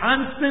in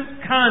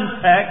constant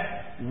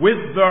contact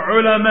with the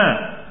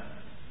ulama.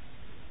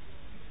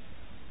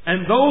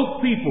 And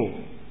those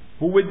people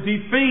who would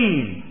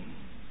defame,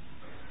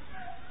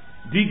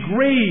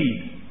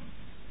 degrade,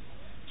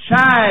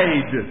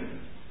 chide,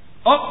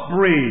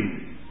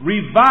 upbraid,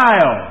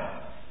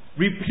 revile,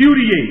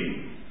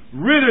 repudiate,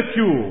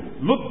 ridicule,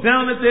 look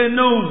down at their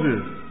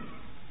noses,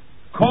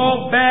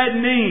 call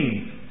bad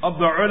names of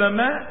the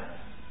ulama,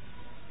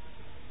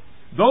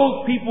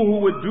 those people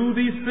who would do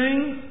these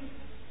things,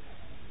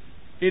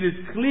 it is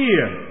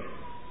clear,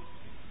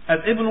 as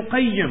Ibn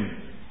Qayyim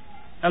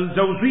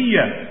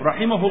al-Jawziyyah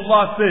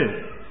rahimahullah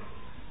says,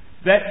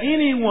 that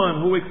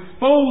anyone who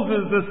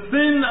exposes the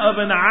sin of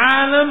an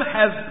alim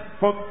has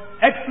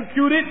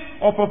executed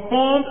or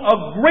performed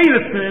a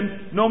greater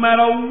sin, no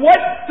matter what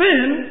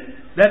sin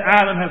that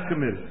alim has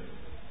committed.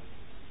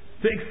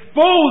 To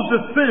expose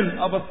the sin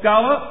of a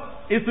scholar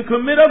is to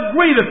commit a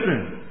greater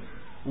sin.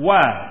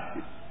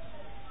 Why?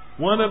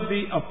 One of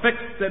the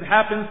effects that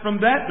happens from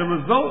that, the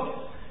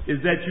result, is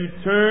that you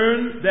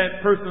turn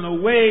that person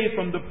away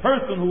from the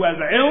person who has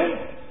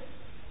ilm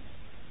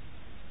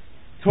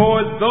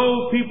towards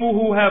those people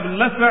who have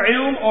lesser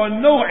ilm or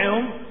no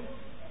ilm,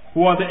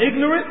 who are the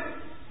ignorant,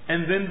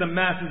 and then the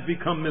masses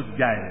become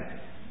misguided.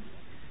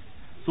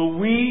 So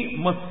we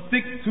must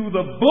stick to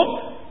the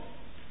book,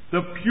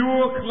 the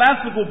pure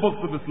classical books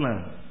of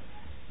Islam,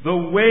 the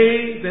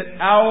way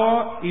that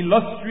our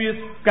illustrious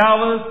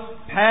scholars,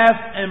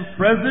 past and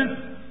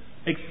present,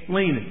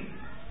 explain it.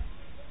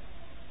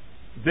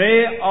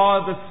 They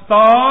are the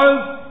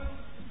stars,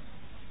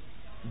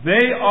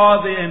 they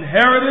are the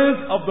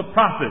inheritors of the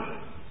Prophet,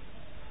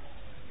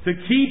 to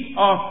keep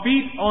our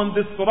feet on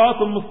this Sirat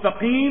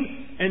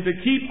al-Mustaqim and to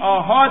keep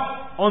our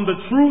hearts on the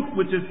truth,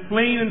 which is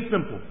plain and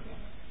simple.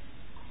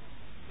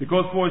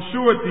 Because for a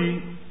surety,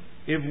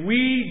 if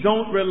we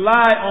don't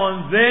rely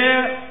on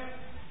their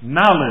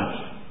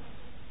knowledge,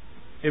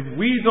 if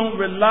we don't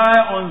rely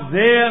on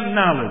their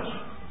knowledge,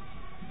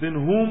 then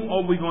whom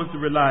are we going to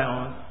rely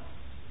on?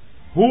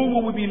 Who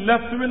will we be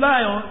left to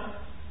rely on?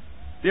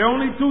 There are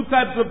only two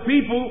types of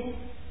people,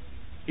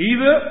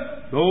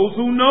 either those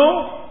who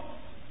know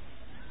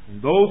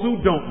and those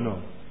who don't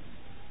know.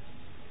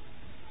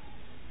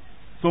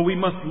 So we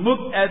must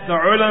look at the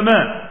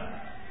ulama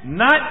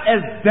not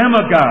as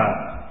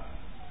demagogues,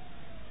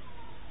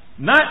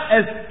 not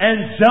as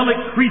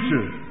angelic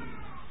creatures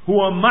who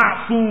are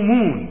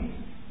ma'sumun,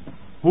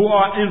 who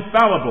are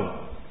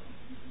infallible.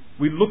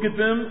 We look at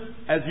them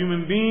as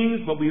human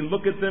beings, but we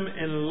look at them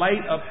in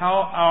light of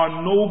how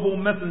our noble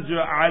messenger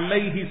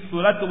alayhi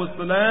salatu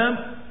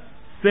wasalam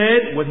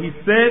said what he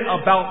said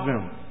about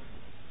them.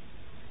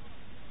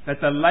 That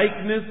the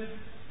likeness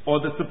or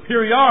the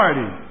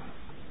superiority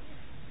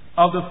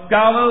of the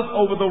scholars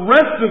over the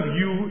rest of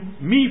you,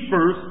 me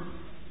first,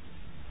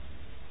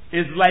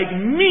 is like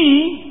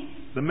me,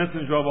 the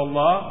messenger of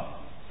Allah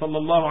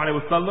sallallahu alaihi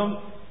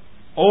wasallam,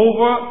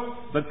 over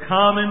the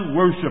common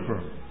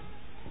worshipper.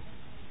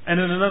 And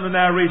in another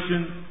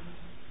narration,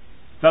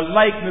 the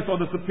likeness or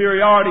the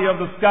superiority of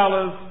the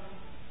scholars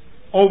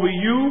over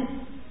you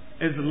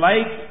is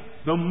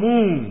like the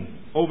moon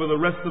over the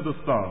rest of the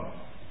stars.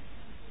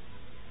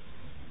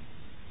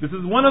 This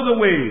is one of the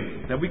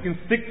ways that we can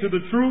stick to the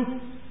truth,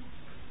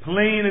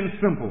 plain and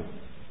simple.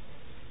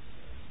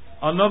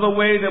 Another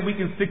way that we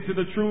can stick to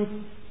the truth,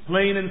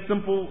 plain and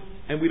simple,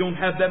 and we don't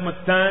have that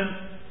much time,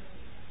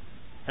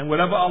 and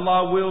whatever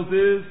Allah wills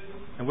is,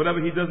 and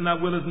whatever He does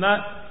not will is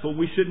not, so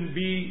we shouldn't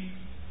be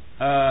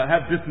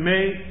have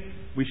dismay,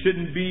 we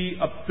shouldn't be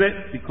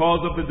upset because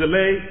of the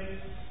delay.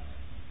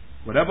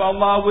 Whatever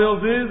Allah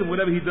wills is, and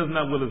whatever He does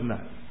not will is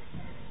not.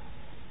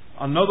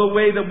 Another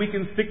way that we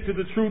can stick to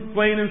the truth,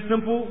 plain and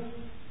simple,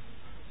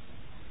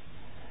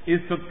 is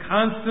to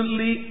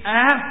constantly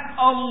ask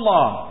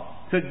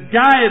Allah to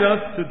guide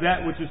us to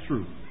that which is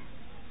true.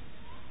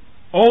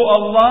 Oh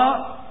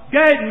Allah,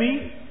 guide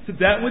me to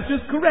that which is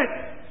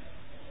correct.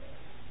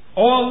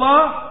 Oh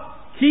Allah,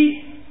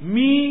 keep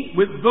me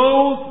with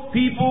those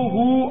people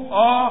who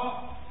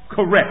are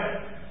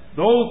correct,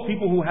 those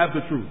people who have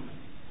the truth.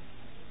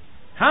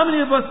 How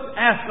many of us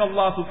ask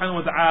Allah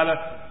subhanahu wa ta'ala,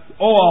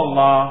 oh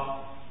Allah,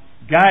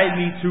 guide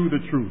me to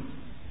the truth?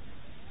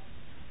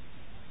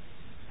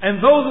 And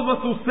those of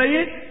us who say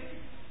it,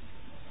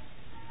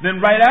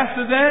 then right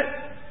after that,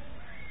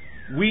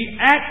 we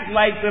act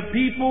like the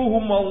people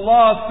whom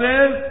Allah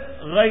says,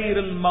 غَيْرِ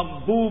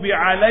الْمَغْضُوبِ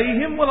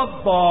عَلَيْهِمْ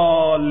وَلَا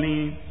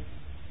الضَّالِّينَ.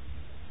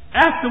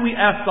 After we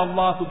asked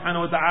Allah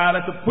subhanahu wa ta'ala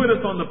to put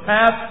us on the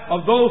path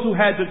of those who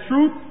had the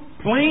truth,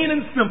 plain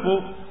and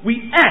simple,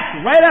 we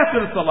act right after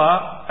the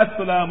salah,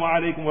 Assalamu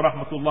alaikum wa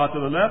rahmatullah to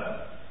the left,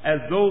 as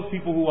those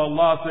people who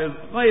Allah says,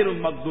 غَيْرِ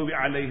الْمَغْضُوبِ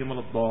عَلَيْهِمْ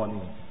وَلَا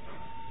الضَّالِّينَ.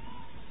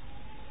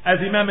 As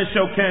Imam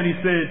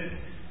al-Shawkani said,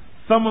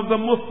 some of the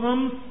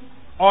Muslims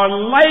are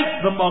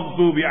like the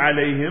Maghdubi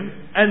alayhim,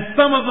 and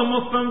some of the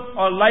Muslims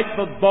are like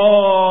the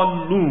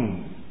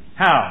Dallun.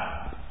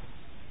 How?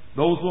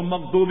 Those who are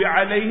Maghdubi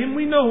alayhim,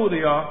 we know who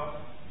they are.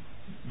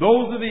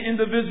 Those are the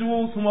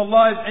individuals whom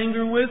Allah is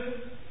angry with.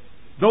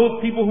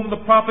 Those people whom the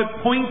Prophet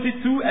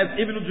pointed to, as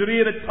Ibn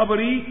Jarir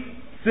al-Tabari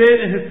said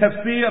in his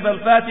tafsir of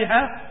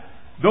Al-Fatiha.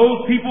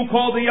 Those people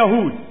called the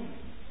Yahud,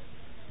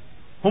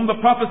 whom the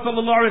Prophet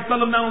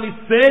ﷺ not only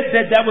said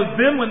that was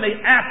them when they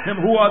asked him,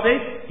 who are they?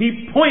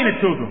 He pointed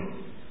to them.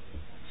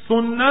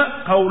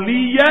 Sunnah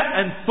qawliya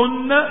and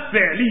sunnah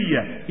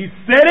fi'liya. He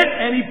said it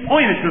and he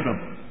pointed to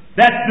them.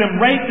 That's them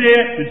right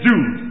there, the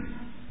Jews.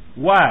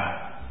 Why?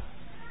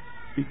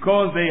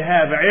 Because they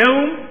have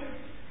ilm,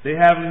 they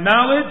have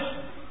knowledge,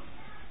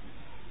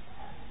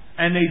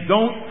 and they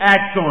don't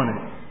act on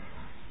it.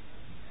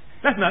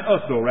 That's not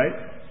us though, right?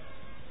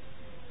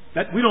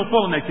 We don't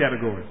fall in that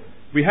category.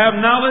 We have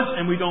knowledge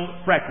and we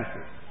don't practice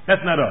it.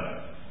 That's not us.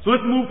 So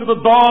let's move to the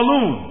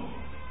Dallun.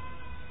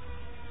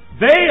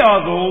 They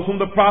are those whom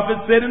the Prophet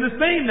said in the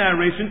same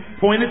narration,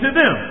 pointed to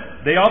them.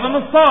 They are the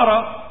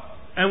Nasara.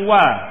 And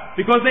why?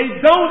 Because they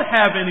don't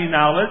have any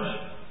knowledge.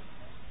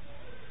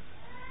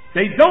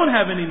 They don't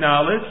have any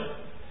knowledge,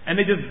 and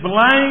they just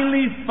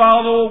blindly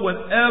follow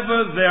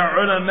whatever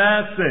their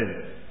ulama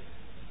says.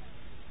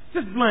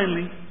 Just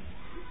blindly.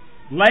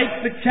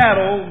 Like the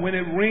cattle when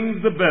it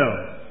rings the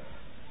bell.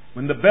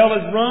 When the bell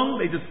is rung,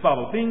 they just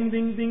follow. Ding,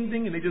 ding, ding,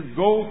 ding, and they just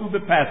go through the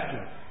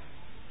pasture.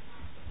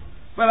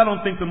 But I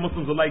don't think the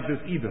Muslims are like this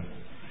either.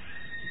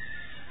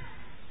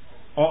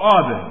 Or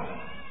are they?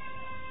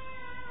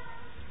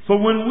 So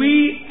when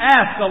we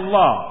ask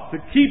Allah to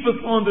keep us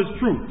on this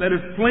truth that is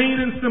plain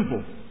and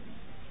simple,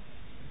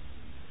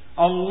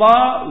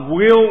 Allah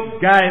will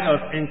guide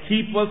us and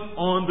keep us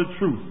on the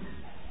truth.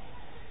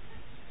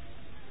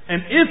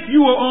 And if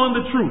you are on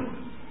the truth,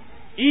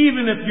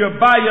 even if you're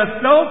by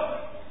yourself,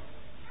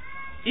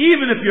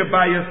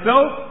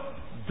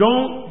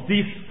 don't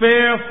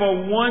despair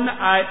for one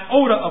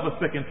iota of a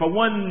second, for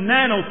one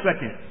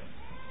nanosecond.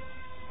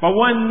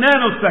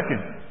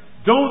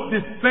 Don't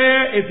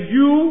despair if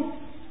you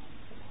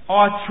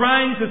are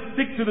trying to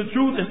stick to the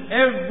truth and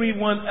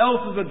everyone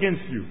else is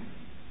against you.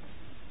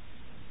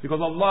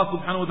 Because Allah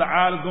subhanahu wa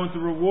ta'ala is going to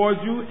reward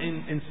you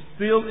and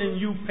instill in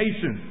you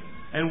patience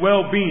and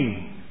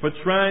well-being for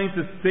trying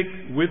to stick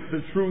with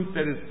the truth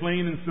that is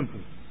plain and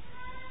simple.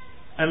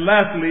 And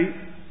lastly,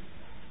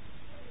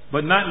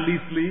 but not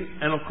leastly,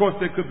 and of course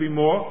there could be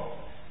more,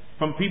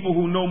 from people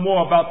who know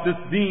more about this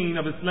deen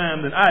of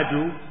Islam than I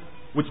do,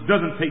 which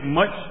doesn't take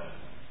much,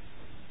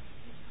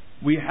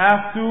 we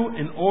have to,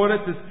 in order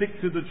to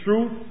stick to the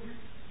truth,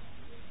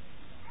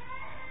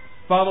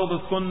 follow the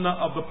sunnah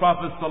of the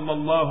Prophet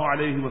sallallahu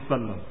alaihi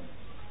wasallam.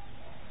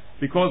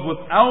 Because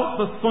without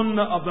the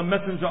sunnah of the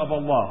Messenger of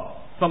Allah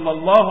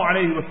sallallahu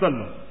alaihi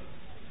wasallam,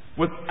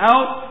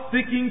 without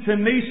sticking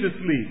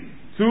tenaciously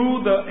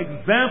to the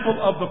example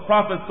of the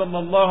Prophet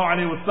sallallahu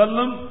alaihi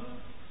wasallam,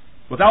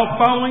 without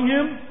following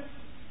him,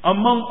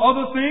 among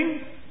other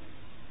things,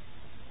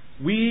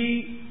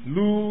 we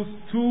lose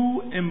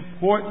two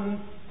important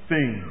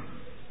things.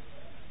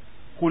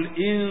 قُلْ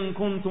إِن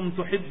كُنْتُمْ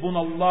تُحِبُّونَ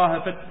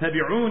اللَّهَ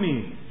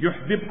فَاتَّبِعُونِي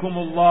يُحْبِبْكُمُ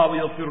اللَّهُ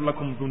وَيَغْفِرْ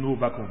لَكُمْ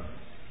ذُنُوبَكُمْ.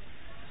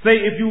 Say,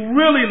 if you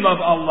really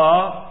love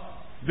Allah,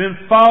 then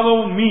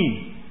follow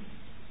me.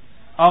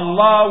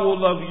 Allah will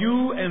love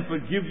you and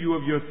forgive you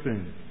of your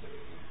sins.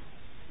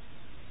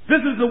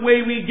 This is the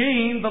way we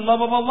gain the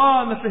love of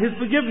Allah and His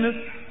forgiveness,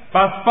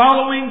 by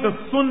following the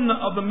sunnah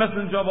of the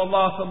Messenger of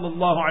Allah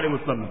sallallahu alaihi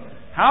wasallam.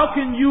 How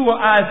can you or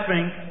I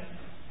think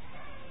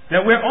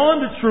that we're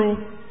on the truth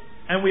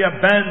and we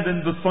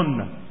abandon the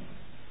sunnah?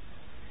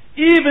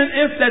 Even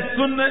if that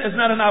sunnah is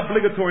not an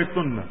obligatory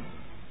sunnah.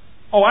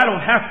 Oh, I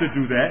don't have to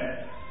do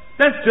that.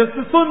 That's just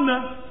the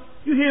sunnah.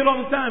 You hear it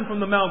all the time from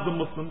the mouths of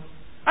Muslims.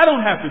 I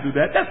don't have to do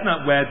that. That's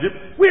not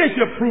wajib. Where's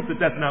your proof that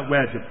that's not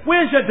wajib?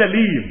 Where's your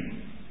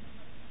daleel?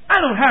 I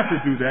don't have to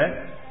do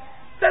that.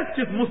 That's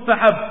just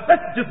mustahab.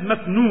 That's just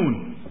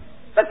masnoon.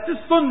 That's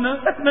just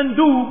sunnah. That's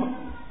mandoob.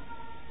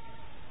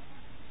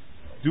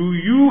 Do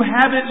you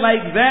have it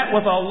like that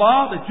with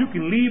Allah, that you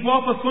can leave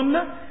off a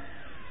sunnah?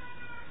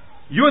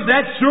 You're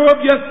that sure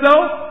of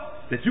yourself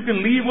that you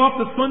can leave off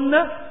the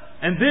sunnah?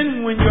 And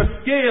then when your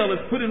scale is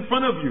put in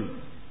front of you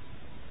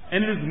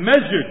and it is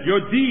measured,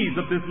 your deeds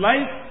of this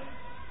life,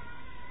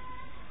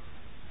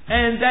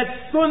 and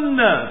that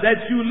sunnah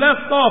that you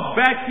left off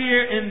back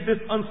here in this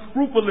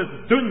unscrupulous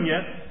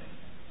dunya,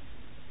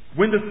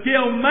 when the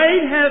scale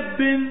might have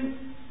been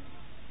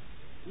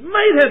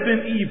might have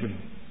been even.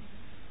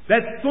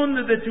 That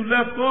sunnah that you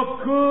left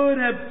off could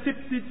have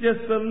tipped it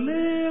just a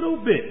little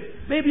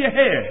bit. Maybe a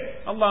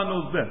hair. Allah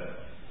knows best.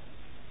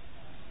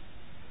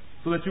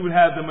 So that you would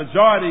have the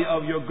majority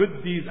of your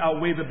good deeds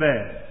outweigh the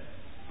bad.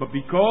 But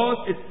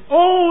because it's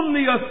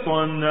only a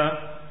sunnah,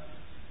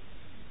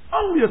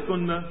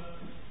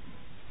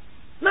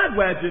 not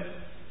wajib,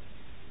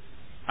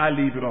 I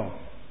leave it off.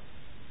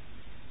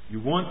 You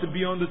want to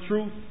be on the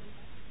truth?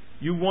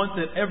 You want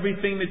that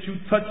everything that you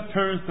touch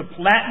turns to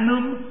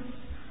platinum?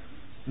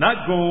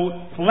 Not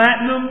gold,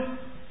 platinum?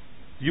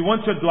 Do you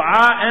want your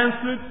dua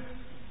answered?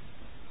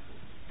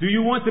 Do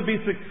you want to be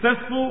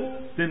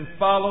successful? Then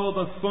follow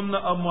the sunnah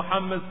of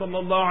Muhammad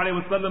sallallahu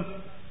alaihi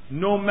wasallam,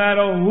 no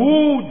matter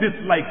who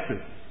dislikes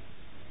it.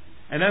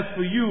 And as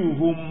for you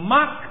who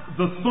mock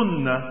the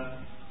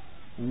sunnah,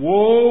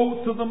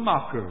 woe to the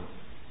mockers.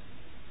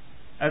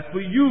 As for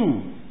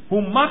you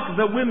who mock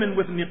the women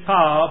with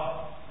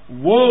niqab,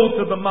 woe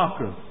to the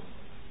mockers.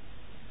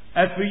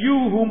 As for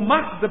you who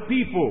mock the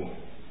people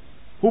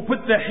who put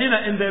the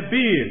henna in their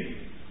beard,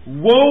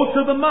 woe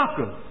to the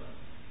mockers.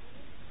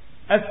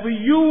 As for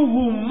you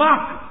who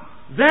mock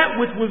that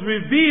which was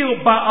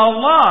revealed by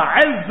Allah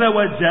Azza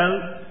wa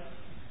Jal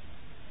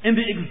in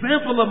the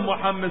example of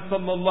Muhammad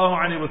sallallahu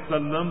alaihi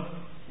wasallam,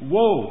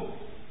 woe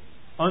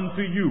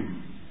unto you.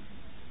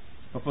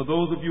 But for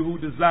those of you who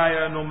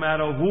desire, no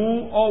matter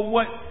who or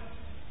what,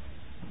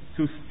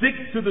 to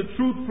stick to the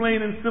truth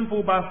plain and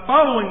simple by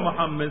following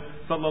Muhammad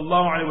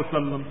sallallahu alaihi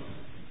wasallam,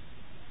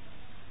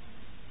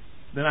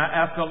 then I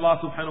ask Allah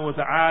subhanahu wa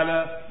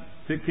ta'ala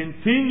to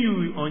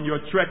continue on your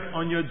trek,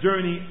 on your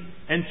journey,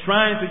 and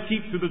trying to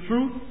keep to the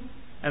truth.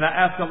 And I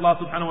ask Allah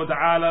subhanahu wa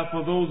ta'ala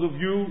for those of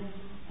you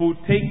who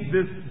take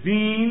this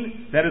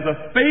deen that is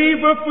a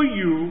favor for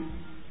you,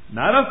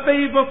 not a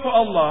favor for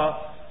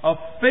Allah, a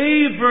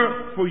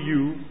favor for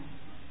you,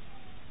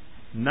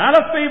 not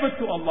a favor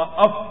to Allah,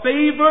 a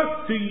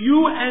favor to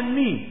you and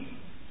me.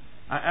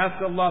 I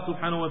ask Allah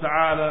subhanahu wa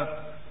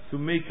ta'ala to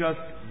make us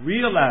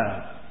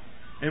realize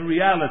in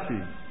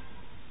reality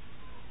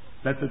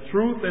that the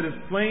truth that is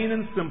plain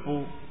and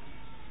simple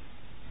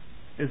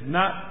is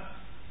not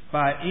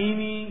by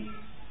any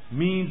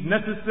means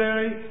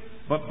necessary,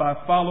 but by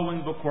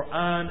following the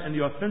Qur'an and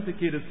the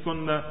authenticated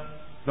Sunnah,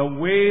 the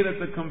way that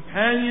the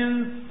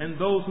companions and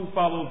those who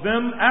follow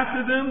them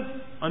after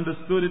them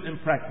understood it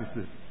and practiced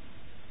it.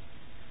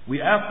 We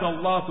ask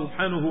Allah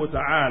subhanahu wa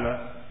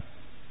ta'ala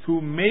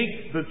to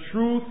make the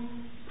truth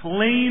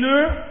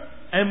plainer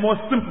and more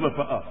simpler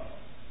for us.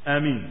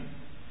 Ameen.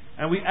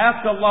 And we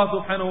ask Allah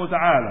subhanahu wa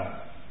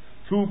ta'ala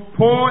to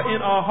pour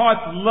in our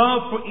hearts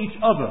love for each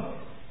other.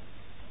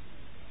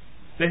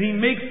 That He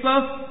makes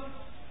us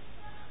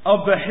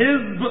of the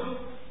hizb,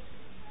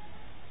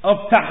 of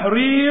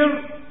tahrir,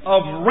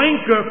 of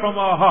rancor from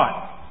our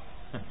hearts.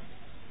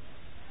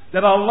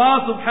 That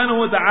Allah subhanahu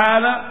wa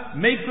ta'ala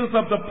makes us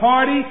of the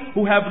party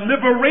who have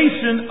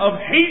liberation of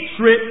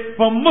hatred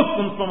for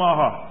Muslims from our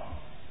hearts.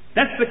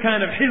 That's the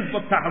kind of hizb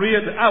of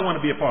tahrir that I want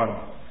to be a part of.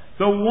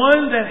 The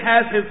one that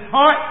has his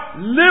heart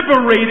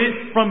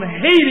liberated from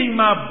hating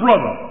my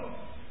brother.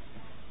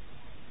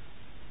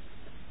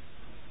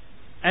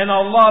 And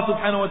Allah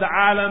subhanahu wa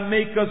ta'ala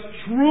make us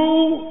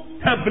true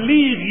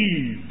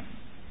tablighees.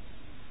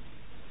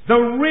 The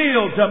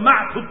real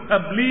jama'atul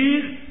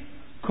tabligh,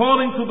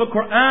 calling to the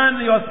Qur'an,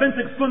 the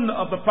authentic sunnah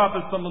of the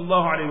Prophet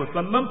sallallahu alaihi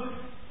wasallam,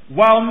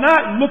 while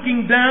not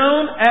looking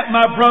down at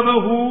my brother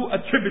who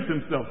attributes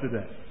himself to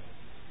that.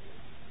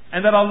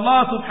 And that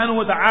Allah subhanahu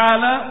wa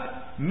ta'ala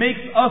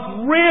makes us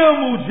real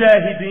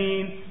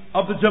mujahideen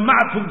of the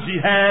jama'atul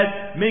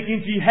jihad,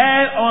 making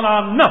jihad on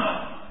our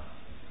nafs.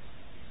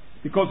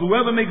 Because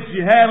whoever makes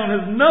jihad on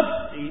his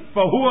nafs,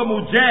 فَهُوَ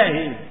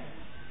مُجَاهِد.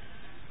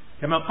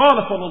 كما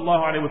قال صلى الله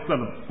عليه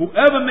وسلم,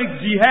 whoever makes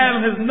jihad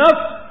on his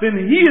nafs, then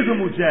he is a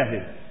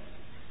mujahid.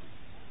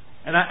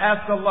 And I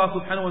ask Allah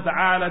subhanahu wa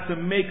ta'ala to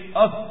make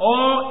us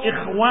all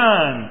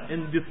ikhwan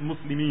in this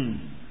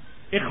Muslimin.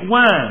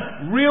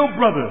 Ikhwan, real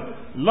brothers,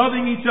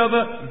 loving each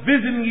other,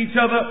 visiting each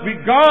other,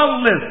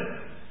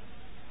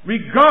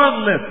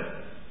 regardless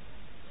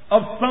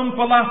of some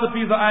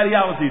philosophies or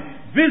ideologies,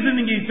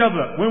 visiting each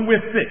other when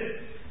we're sick,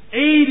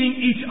 aiding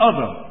each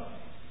other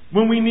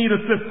when we need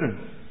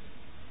assistance,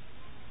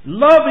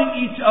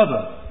 loving each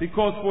other,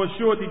 because for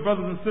surety,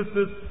 brothers and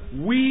sisters,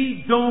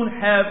 we don't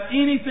have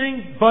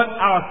anything but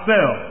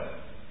ourselves.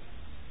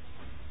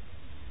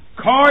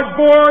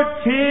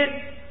 Cardboard can't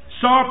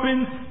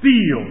sharpen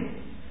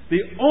steel. The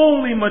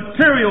only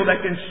material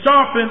that can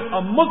sharpen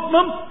a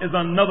Muslim is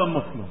another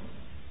Muslim.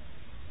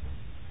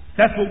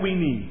 That's what we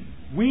need.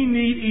 We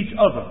need each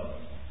other.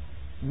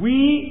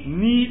 We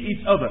need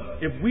each other.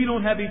 If we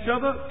don't have each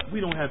other, we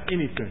don't have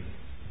anything.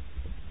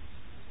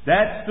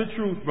 That's the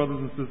truth, brothers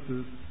and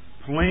sisters.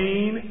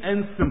 Plain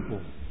and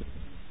simple.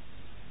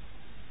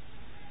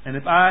 And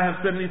if I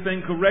have said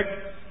anything correct,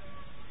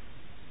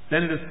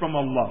 then it is from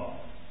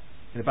Allah.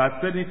 And if I've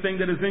said anything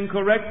that is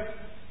incorrect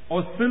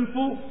or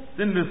sinful,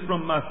 then it is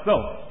from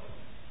myself.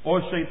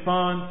 or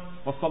shaitan.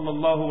 وصلى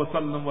الله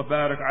وسلم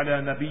وبارك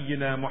على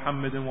نبينا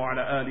محمد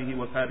وعلى آله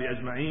وصحبه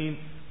أجمعين.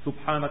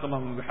 سبحانك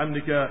اللهم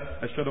وبحمدك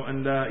أشهد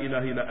أن لا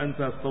إله إلا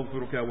أنت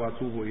أستغفرك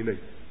وأتوب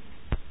إليك.